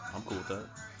 I'm cool with that.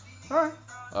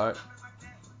 Alright.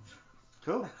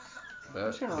 Cool.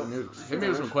 Hit me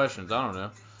with some questions. I don't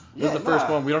know. This is the first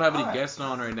one. We don't have any guests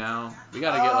on right now. We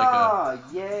gotta get like a...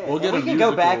 yeah. We'll get we can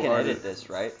go back and edit this,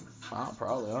 right?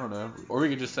 Probably. I don't know. Or we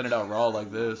could just send it out raw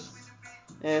like this.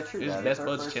 Yeah, true. It's Best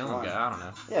Budz chilling, guy. I don't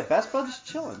know. Yeah, Best Budz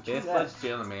chilling. Best Budz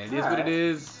chilling, man. It is what it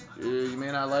is. You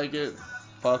may not like it.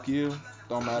 Fuck you.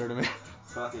 Don't matter to me.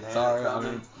 fucking had Sorry, it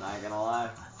coming, not gonna lie.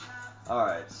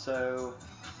 Alright, so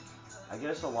I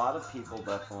guess a lot of people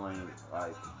definitely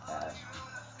like ask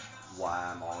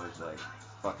why I'm always like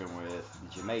fucking with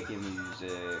Jamaican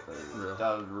music or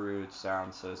dub roots,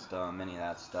 sound system, any of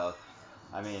that stuff.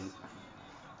 I mean,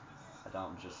 I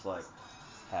don't just like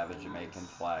have a Jamaican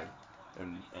flag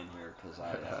in here because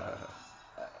I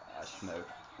smoke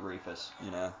reefus,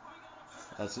 you know.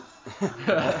 That's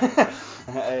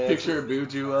Picture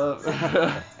Buju up.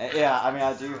 Yeah, I mean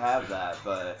I do have that,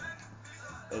 but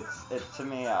it to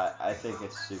me I think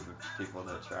it's stupid for people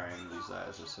that try and use that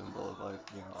as a symbol of like,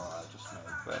 you know, oh, I just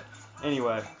smoke. But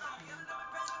anyway,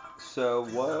 so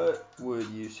what would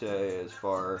you say as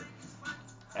far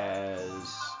as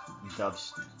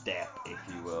dubstep, if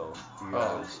you will,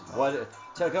 goes?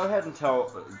 So go ahead and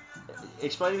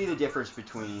explain to me the difference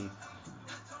between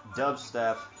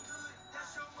dubstep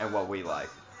and what we like.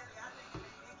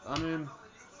 I mean,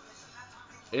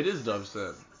 it is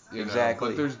dubstep, you exactly.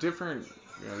 know, but there's different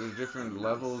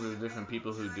levels, there's different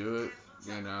people who do it,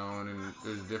 you know, and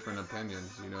there's different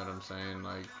opinions, you know what I'm saying?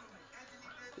 Like,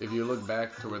 if you look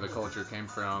back to where the culture came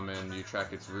from and you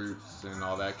track its roots and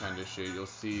all that kind of shit, you'll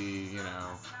see,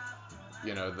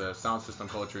 you know, the sound system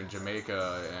culture in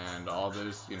Jamaica and all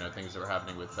those, you know, things that were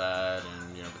happening with that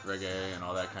and, you know, with reggae and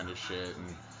all that kind of shit,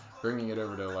 and bringing it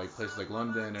over to like places like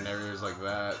London and areas like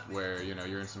that where, you know,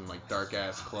 you're in some like dark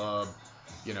ass club,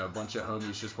 you know, a bunch of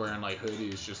homies just wearing like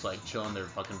hoodies, just like chilling, they're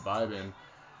fucking vibing.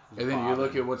 And then you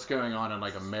look at what's going on in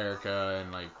like America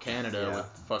and like Canada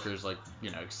with fuckers like, you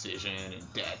know, Excision and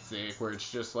Datsick, where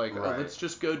it's just like, oh, let's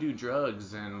just go do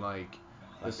drugs and like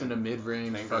listen to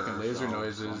mid-range fucking laser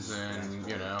noises and,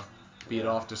 you know, beat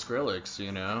off to Skrillex,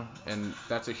 you know, and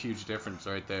that's a huge difference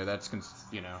right there. That's,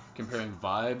 you know, comparing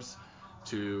vibes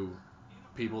to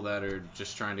people that are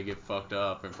just trying to get fucked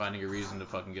up and finding a reason to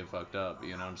fucking get fucked up,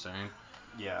 you know what I'm saying?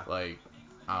 Yeah. Like,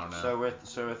 I don't know.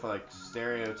 So with like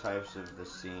stereotypes of the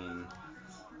scene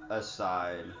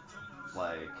aside,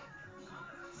 like,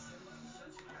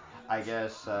 I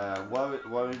guess what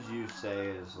would you say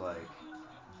is like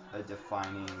a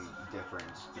defining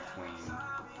difference between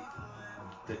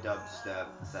the dubstep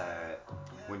that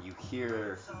when you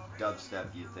hear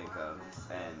dubstep you think of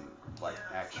and like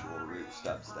actual roots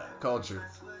dubstep? Culture.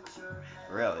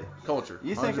 Really? Culture.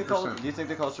 You think 100%. do you think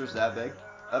the culture is that big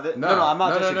of it? No, I'm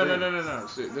not disagreeing. No.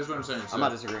 See, this is what I'm saying. So I'm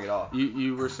not disagreeing at all.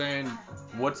 You were saying,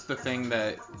 what's the thing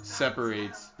that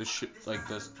separates the shit, like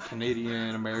this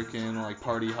Canadian American like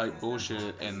party hype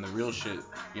bullshit and the real shit,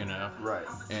 you know? Right.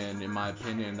 And in my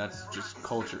opinion, that's just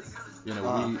culture. You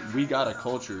know, we got a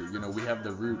culture. You know, we have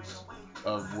the roots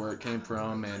of where it came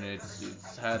from, and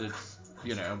it's had its,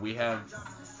 you know, we have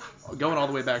going all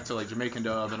the way back to like Jamaican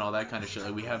dub and all that kind of shit.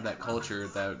 Like we have that culture,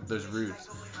 those roots.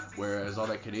 Whereas all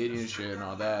that Canadian shit and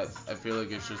all that, I feel like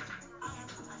it's just.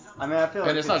 I mean, I feel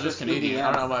like it's not just Canadian. EDM.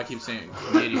 I don't know why I keep saying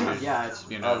Canadian. Yeah, it's,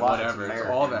 you know, whatever. It's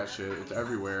all that shit. It's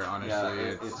everywhere, honestly.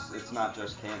 Yeah, it's not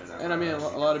just Canada. And I mean,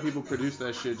 a lot of people produce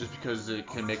that shit just because it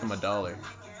can make them $1,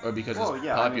 or because it's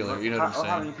popular. I mean, you know what I'm saying?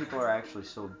 How many people are actually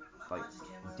still like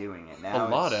doing it now? A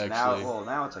lot, actually.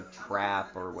 Now it's like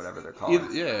trap or whatever they're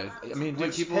called. Yeah, I mean,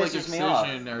 dude, people like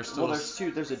Excision are still there's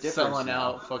a difference selling now.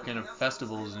 out fucking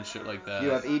festivals and shit like that. You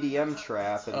have EDM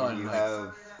trap, and then you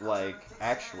have like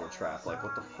actual trap. Like,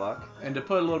 what the fuck? And to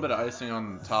put a little bit of icing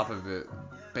on top of it,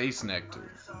 Bass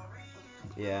Nectar.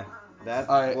 Yeah.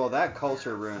 That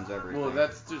culture ruins everything. Well,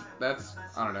 that's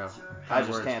I don't know. I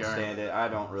just can't stand it. I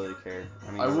don't really care.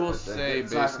 I mean, I will say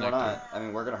Bass Nectar. I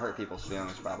mean, we're gonna hurt people's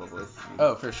feelings probably.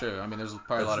 Oh, for sure. I mean, there's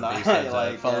probably a lot of bass heads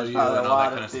that follow you and all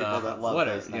that kind of stuff. That love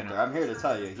Bass Nectar. I'm here to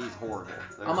tell you, he's horrible.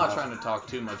 I'm not trying to talk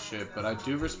too much shit, but I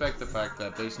do respect the fact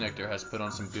that Bass Nectar has put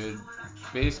on some good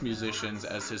bass musicians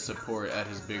as his support at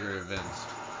his bigger events.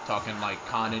 Talking like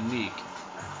Khan and Neek.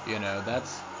 You know,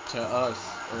 that's to us,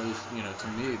 or at least, you know, to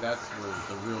me, that's where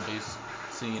the real bass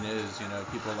scene is. You know,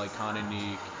 people like Khan and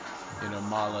Neek, you know,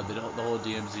 Mala, the whole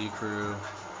DMZ crew,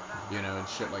 you know, and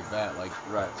shit like that. Like,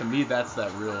 to me, those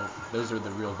are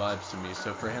the real vibes to me.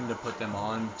 So for him to put them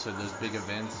on to those big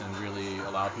events and really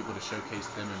allow people to showcase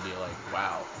them and be like,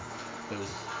 wow,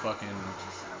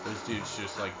 those dudes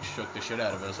just like shook the shit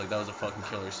out of us. Like, that was a fucking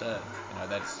killer set. You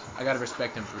know, I gotta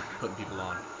respect him for putting people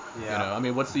on. Yeah. You know, I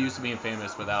mean, what's the use of being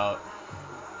famous without,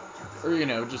 or, you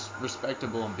know, just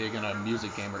respectable and big in a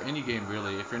music game or any game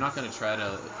really, if you're not gonna try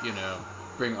to, you know,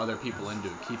 bring other people into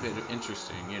it, keep it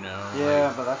interesting, you know? Yeah,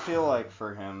 like, but I feel like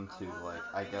for him to, like,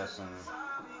 I guess, and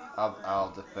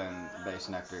I'll defend Bass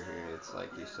Nectar here, it's like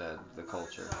you said, the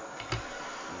culture.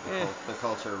 You The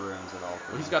culture ruins it all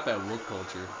for He's got that woke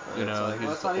culture, you know, like,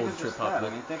 his old trip hop. I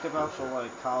mean, think about the,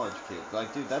 like, college kids.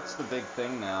 Like, dude, that's the big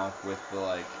thing now with the,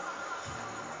 like,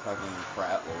 fucking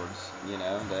frat lords, you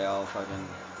know? They all fucking,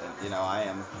 you know,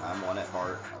 I'm one at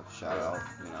heart. Shout out,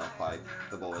 you know, Pike,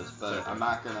 the boys. But I'm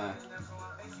not gonna,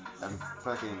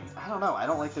 I don't know, I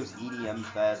don't like those EDM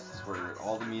fests where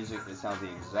all the music, it sounds the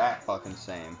exact fucking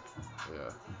same. Yeah.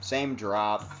 Same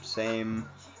drop, same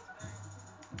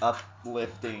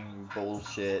uplifting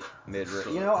bullshit mid-range.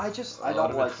 You know, I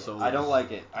don't like it. I don't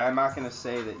like it. I'm not gonna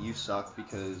say that you suck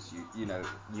because you know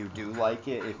you do like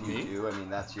it. If you do, I mean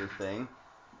that's your thing.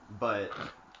 But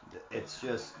it's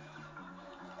just,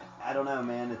 I don't know,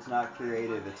 man. It's not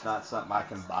creative. It's not something I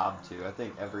can bob to. I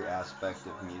think every aspect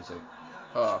of music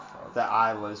that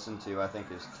I listen to, I think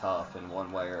is tough in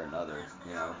one way or another.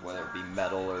 You know, whether it be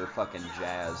metal or fucking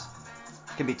jazz.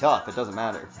 It can be tough, it doesn't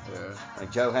matter. Yeah.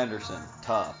 Like Joe Henderson,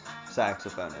 tough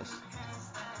saxophonist.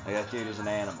 Like that dude is an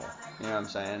animal. You know what I'm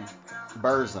saying?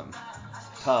 Burzum,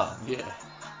 tough. Yeah.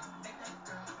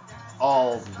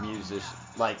 All musicians,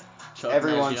 like Chuck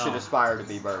everyone Magion. should aspire to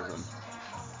be Burzum.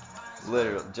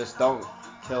 Literally, just don't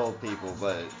kill people,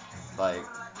 but like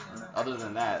other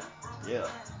than that, yeah.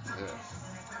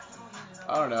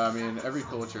 I don't know. I mean, every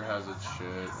culture has its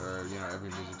shit, or you know,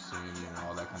 every music scene, you know,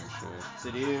 all that kind of shit. So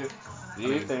do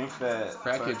you think that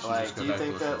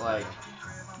like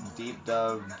deep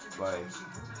dubbed, like,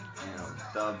 you know,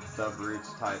 dub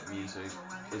roots type music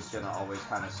is gonna always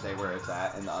kind of stay where it's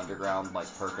at in the underground, like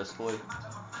purposefully?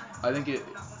 I think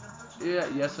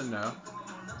yes and no.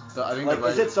 So I think like,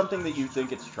 is it something that you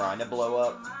think it's trying to blow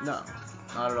up? No,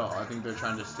 not at all. I think they're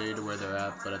trying to stay to where they're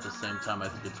at, but at the same time, I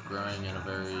think it's growing in a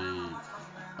very.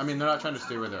 I mean, they're not trying to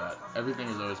stay where they're at. Everything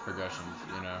is always progressions,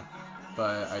 you know.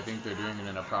 But I think they're doing it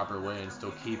in a proper way and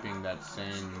still keeping that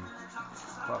same.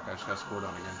 Fuck, I just got scored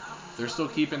on again. They're still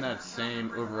keeping that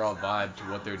same overall vibe to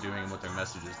what they're doing and what their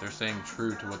message is. They're staying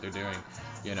true to what they're doing,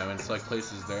 you know. And it's like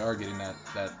places they are getting that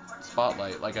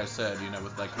spotlight. Like I said, you know,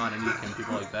 with like Con and Eek and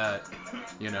people like that,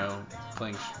 you know,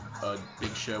 playing a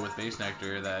big show with Bass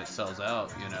Nectar that sells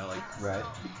out, you know, like. Right.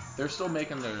 They're still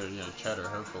making their, you know, cheddar,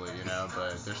 hopefully, you know,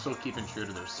 but they're still keeping true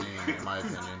to their scene, in my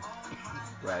opinion.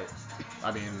 Right.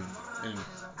 I mean, in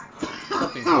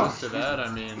something close to that,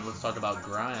 I mean, let's talk about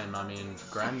grime. I mean,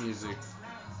 grime music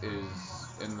is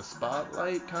in the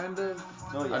spotlight, kind of.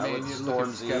 Oh yeah, I mean, you look at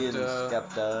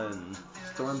Skepta and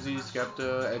Stormzy,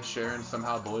 Skepta, Ed Sheeran,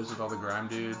 somehow boys with all the grime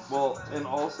dudes. Well, and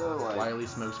also like Wiley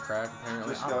smokes crack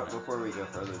apparently. Before we go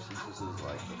further, since this is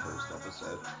like the first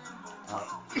episode,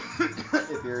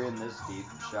 if you're in this deep,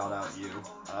 shout out you.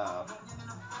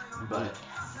 But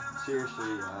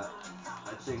seriously,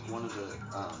 I think one of the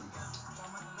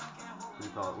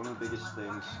one of the biggest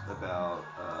things about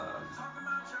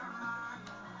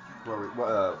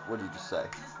what did you just say?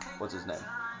 What's his name?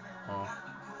 Oh.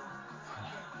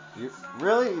 You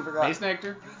forgot? Bass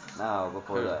Nectar? No,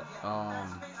 before that.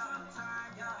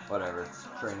 Whatever.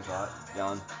 Train of thought.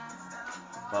 Gone.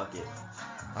 Fuck it.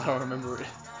 I don't remember it.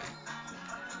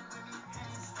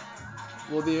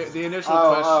 Well, the initial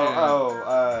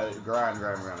question. Grime.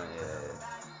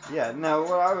 Yeah. No,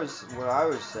 what I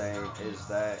was saying is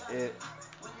that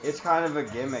it's kind of a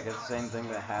gimmick. It's the same thing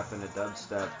that happened to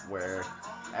dubstep, where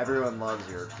everyone loves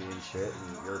European shit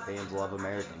and Europeans love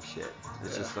American shit.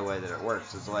 It's just the way that it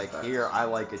works. It's like, here I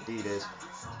like Adidas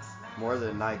more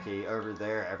than Nike. Over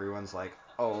there, everyone's like,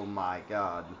 oh my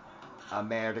god,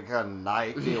 American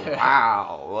Nike,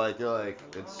 wow. Like, you're like,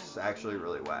 it's actually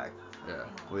really whack. Yeah.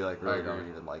 We like really don't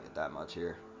even like it that much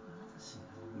here.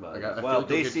 But, like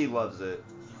DC loves it.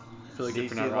 I feel like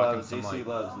DC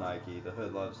loves Nike. The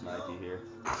hood loves Nike here.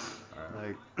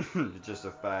 Like, it's just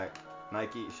a fact.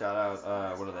 Nike, shout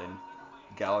out, what are they?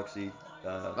 Galaxy.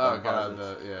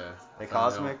 Hey,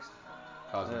 Cosmics?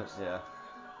 Cosmics. Yeah.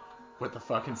 With the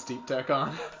fucking Steep Tech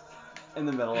on. In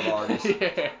the middle of August.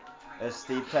 Yeah. A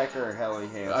Steep Tech or a Helly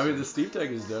Hansen? I mean, the Steep Tech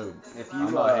is dope.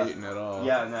 I'm not hating at all.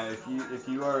 Yeah, no, if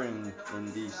you are in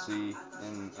DC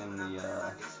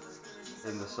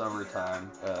in the summertime,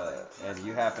 and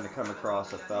you happen to come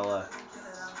across a fella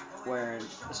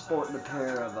sporting a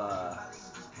pair of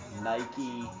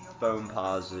Nike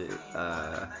Foamposite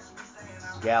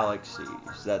Galaxies.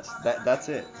 That's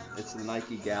it. It's the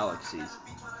Nike Galaxies.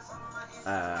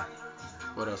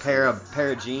 What else? Pair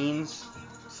of jeans.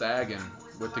 Sagging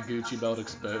with the Gucci belt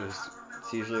exposed.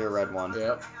 It's usually a red one.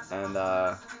 Yep. And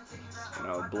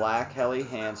black Helly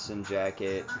Hansen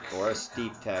jacket or a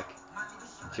Steep Tech,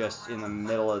 just in the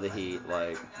middle of the heat.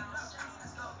 Like,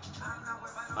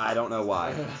 I don't know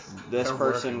why. This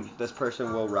person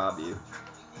will rob you.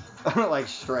 Like,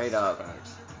 straight up.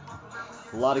 Facts.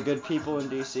 A lot of good people in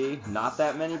DC. Not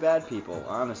that many bad people,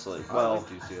 honestly. I like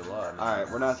DC a lot. All right,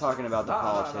 we're not talking about the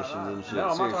politicians and shit. No,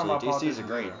 I'm Seriously, not talking about DC's a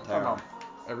great town.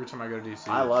 Every time I go to DC,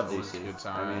 I love it's DC. A good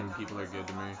time. People are good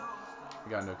to me. I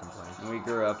got no complaints. We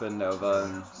grew up in Nova,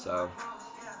 and so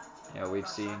we've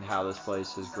seen how this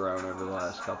place has grown over the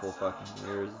last couple fucking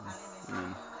years.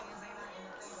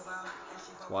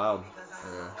 It's wild.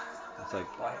 Yeah. It's like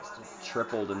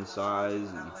tripled in size,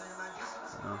 and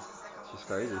it's just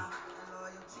crazy.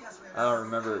 I don't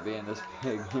remember it being this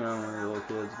big, when we were little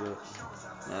kids,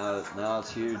 but now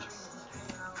it's huge.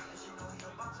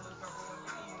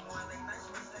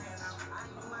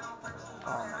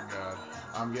 Oh my god,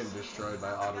 I'm getting destroyed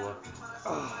by Ottawa.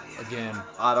 Again.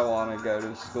 I don't want to go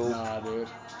to school. Nah, dude.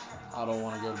 I don't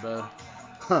want to go to bed.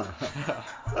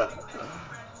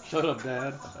 Shut up,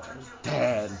 Dad.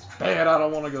 Dad, I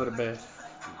don't want to go to bed.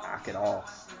 Knock it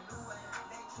off.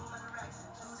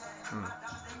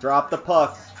 Drop the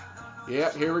puck.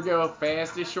 Yep, here we go.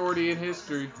 Fastest shorty in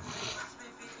history.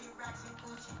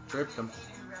 Tripped him.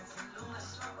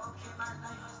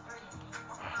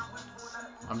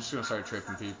 I'm just going to start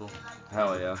tripping people.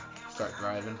 Hell yeah. Start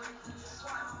driving.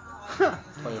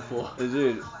 Play a full.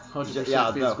 Dude. 100%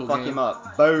 yeah, no, fuck game. him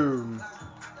up. Boom.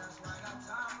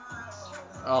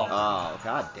 Oh,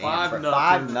 god damn.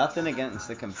 5-0 against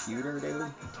the computer,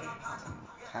 dude.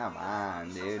 Come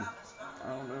on, dude. I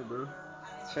don't know, bro.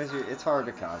 It's hard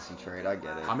to concentrate. I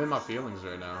get it. I'm in my feelings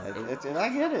right now. I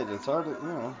get it. It's hard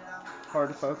to, hard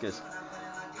to focus.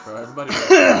 Bro, everybody.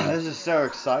 This is so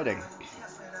exciting.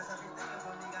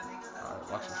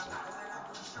 Alright, watch yourself.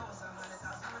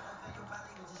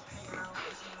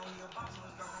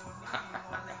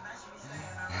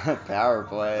 Power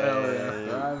play. Hell yeah.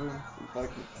 Driving.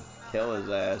 Fucking kill his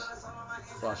ass.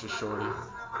 Watch this shorty.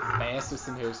 Fastest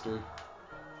in history.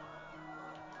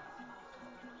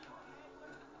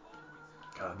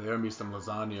 God, they owe me some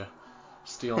lasagna.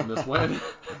 Stealing this win.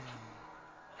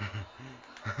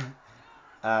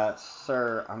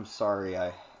 Sir, I'm sorry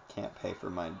I can't pay for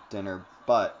my dinner,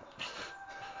 but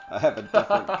I have a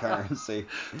different currency.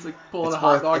 It's like pulling a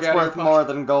hot dog out of your pocket. It's worth more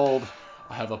than gold.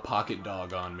 I have a pocket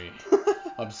dog on me.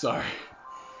 I'm sorry.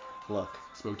 Look.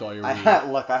 Smoked all your weed. I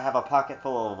have a pocket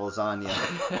full of lasagna.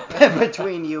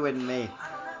 Between you and me,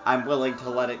 I'm willing to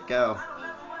let it go.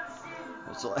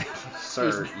 It's like,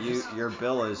 sir, your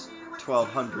bill is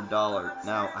 $1,200.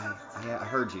 Now, I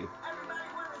heard you.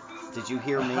 Did you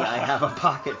hear me? I have a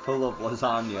pocket full of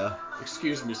lasagna.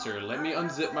 Excuse me, sir. Let me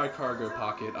unzip my cargo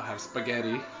pocket. I have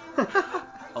spaghetti.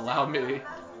 Allow me.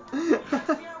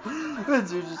 You're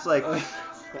just like...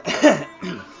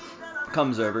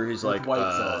 comes over, he's like,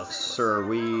 sir,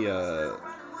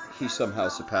 he somehow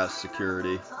surpassed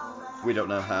security. We don't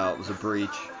know how. It was a breach.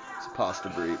 It's a pasta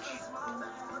breach.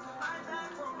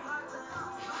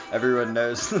 Everyone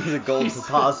knows the gold to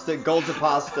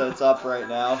pasta, it's up right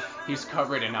now. He's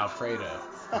covered in Alfredo.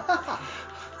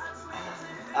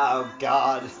 Oh,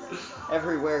 God.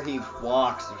 Everywhere he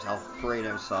walks, there's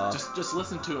Alfredo sauce. Just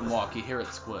listen to him walk. You hear it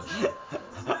squish.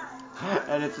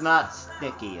 And it's not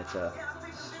sticky. It's a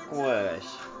squish.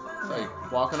 It's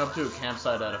like walking up to a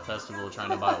campsite at a festival trying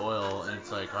to buy oil, and it's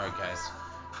like, all right, guys,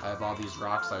 I have all these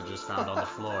rocks I just found on the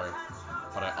floor,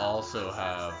 but I also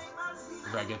have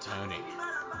rigatoni.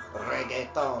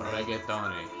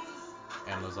 Rigatoni.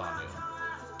 And lasagna.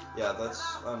 Yeah, that's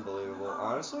unbelievable.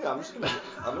 Honestly, I'm just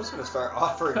gonna start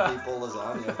offering people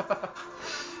lasagna.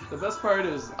 The best part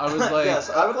is, I was like... Yes,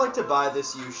 I would like to buy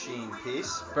this Yusheen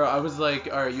piece. Bro, I was like,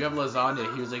 alright, you have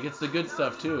lasagna. He was like, it's the good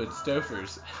stuff too. It's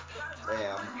Stouffer's.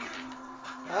 Damn.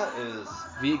 That is...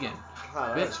 Vegan.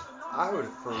 God, bitch. I would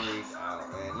freak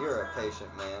out, man. You're a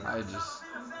patient man.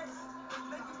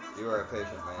 You are a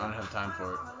patient man. I don't have time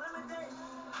for it.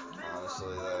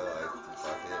 Honestly, though, like,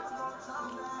 fuck it.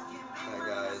 That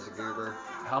guy is a goober.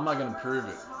 How am I gonna prove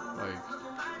it? Like,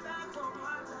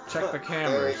 check the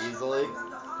cameras. Very easily.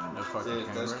 No fucking Dude,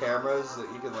 camera. those cameras that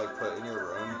you can, like, put in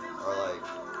your room are, like,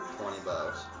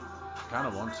 $20. Kind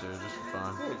of want to, just for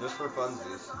fun. Dude, just for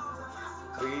funsies.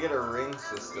 We can get a ring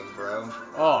system, bro.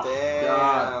 Oh, damn,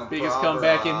 God. Biggest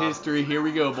comeback in history. Here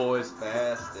we go, boys.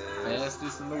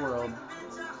 Fastest in the world.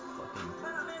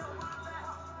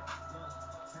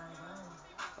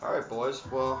 Alright, boys.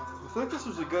 Well, I think this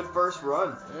was a good first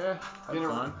run. Yeah,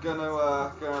 fun.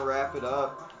 Gonna wrap it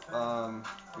up.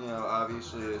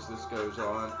 Obviously as this goes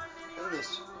on,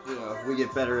 and we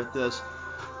get better at this,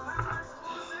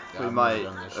 we might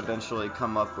eventually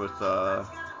come up with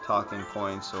talking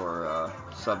points or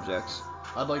subjects.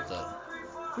 I'd like that.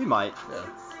 We might. Yeah.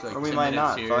 Like or we might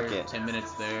not. Here, Fuck it. 10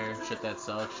 minutes there. Shit that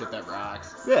sucks. Shit that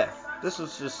rocks. Yeah. this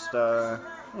was just it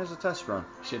was a test run.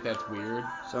 Shit that's weird.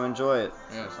 So enjoy it.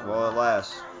 Yeah. While it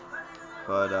lasts.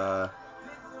 But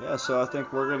yeah, so I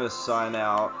think we're gonna sign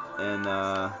out and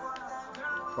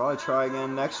probably try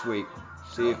again next week.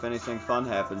 See if anything fun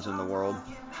happens in the world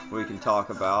we can talk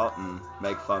about and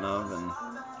make fun of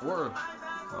or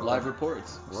live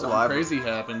reports. Something crazy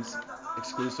happens.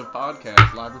 Exclusive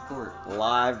podcast, live report.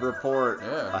 Live report.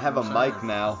 Yeah. I have a mic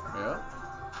now. Yeah.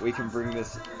 We can bring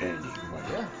this anywhere.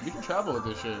 Yeah, you can travel with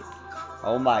this shit.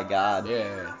 Oh my god.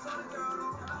 Yeah.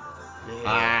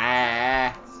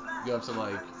 You have to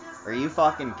like. Are you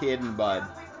fucking kidding, bud?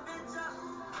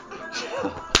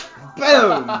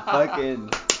 Boom! Fucking.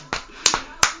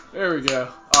 There we go.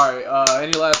 Alright,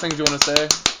 any last things you want to say?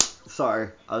 Sorry,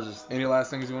 I was just. Any last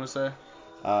things you want to say?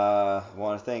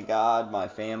 Want to thank God, my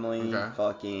family,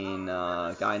 fucking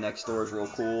guy next door is real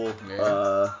cool.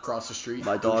 Yeah. Across the street.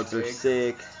 My dogs are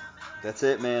sick. That's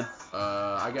it, man.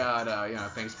 I got,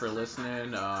 thanks for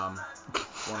listening. Want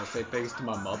to say thanks to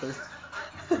my mother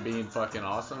for being fucking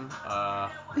awesome.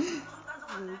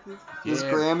 This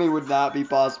Grammy would not be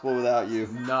possible without you.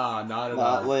 Nah, not at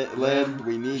all. Lynn,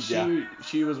 we need you.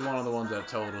 She was one of the ones that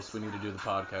told us we need to do the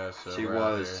podcast. So she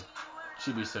was.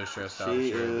 She'd be so stressed out.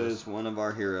 She is one of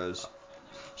our heroes.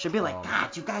 She'll be like,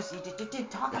 God, you guys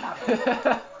didn't talk about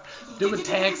it. Doing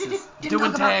taxes.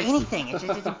 Doing taxes. Anything. It's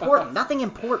important. Nothing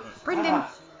important. Brendan.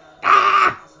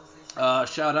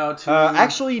 Shout out to.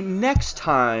 Actually, next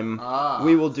time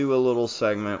we will do a little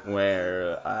segment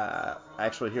where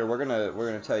actually here we're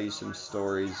gonna tell you some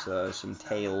stories, some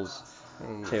tales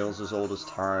as old as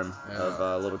time of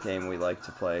a little game we like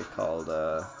to play called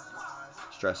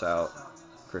Stress Out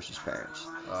Chris's Parents.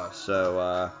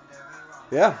 So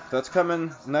yeah, that's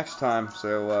coming next time.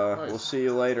 So nice. We'll see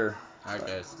you later. Alright,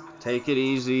 guys. Take it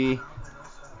easy.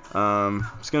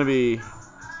 It's gonna be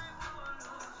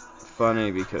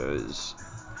funny because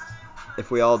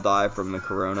if we all die from the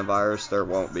coronavirus, there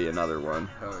won't be another one.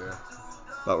 Hell yeah.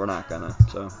 But we're not gonna.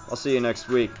 So I'll see you next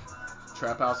week.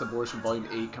 Trap House Abortion Volume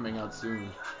 8 coming out soon.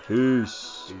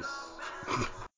 Peace. Peace.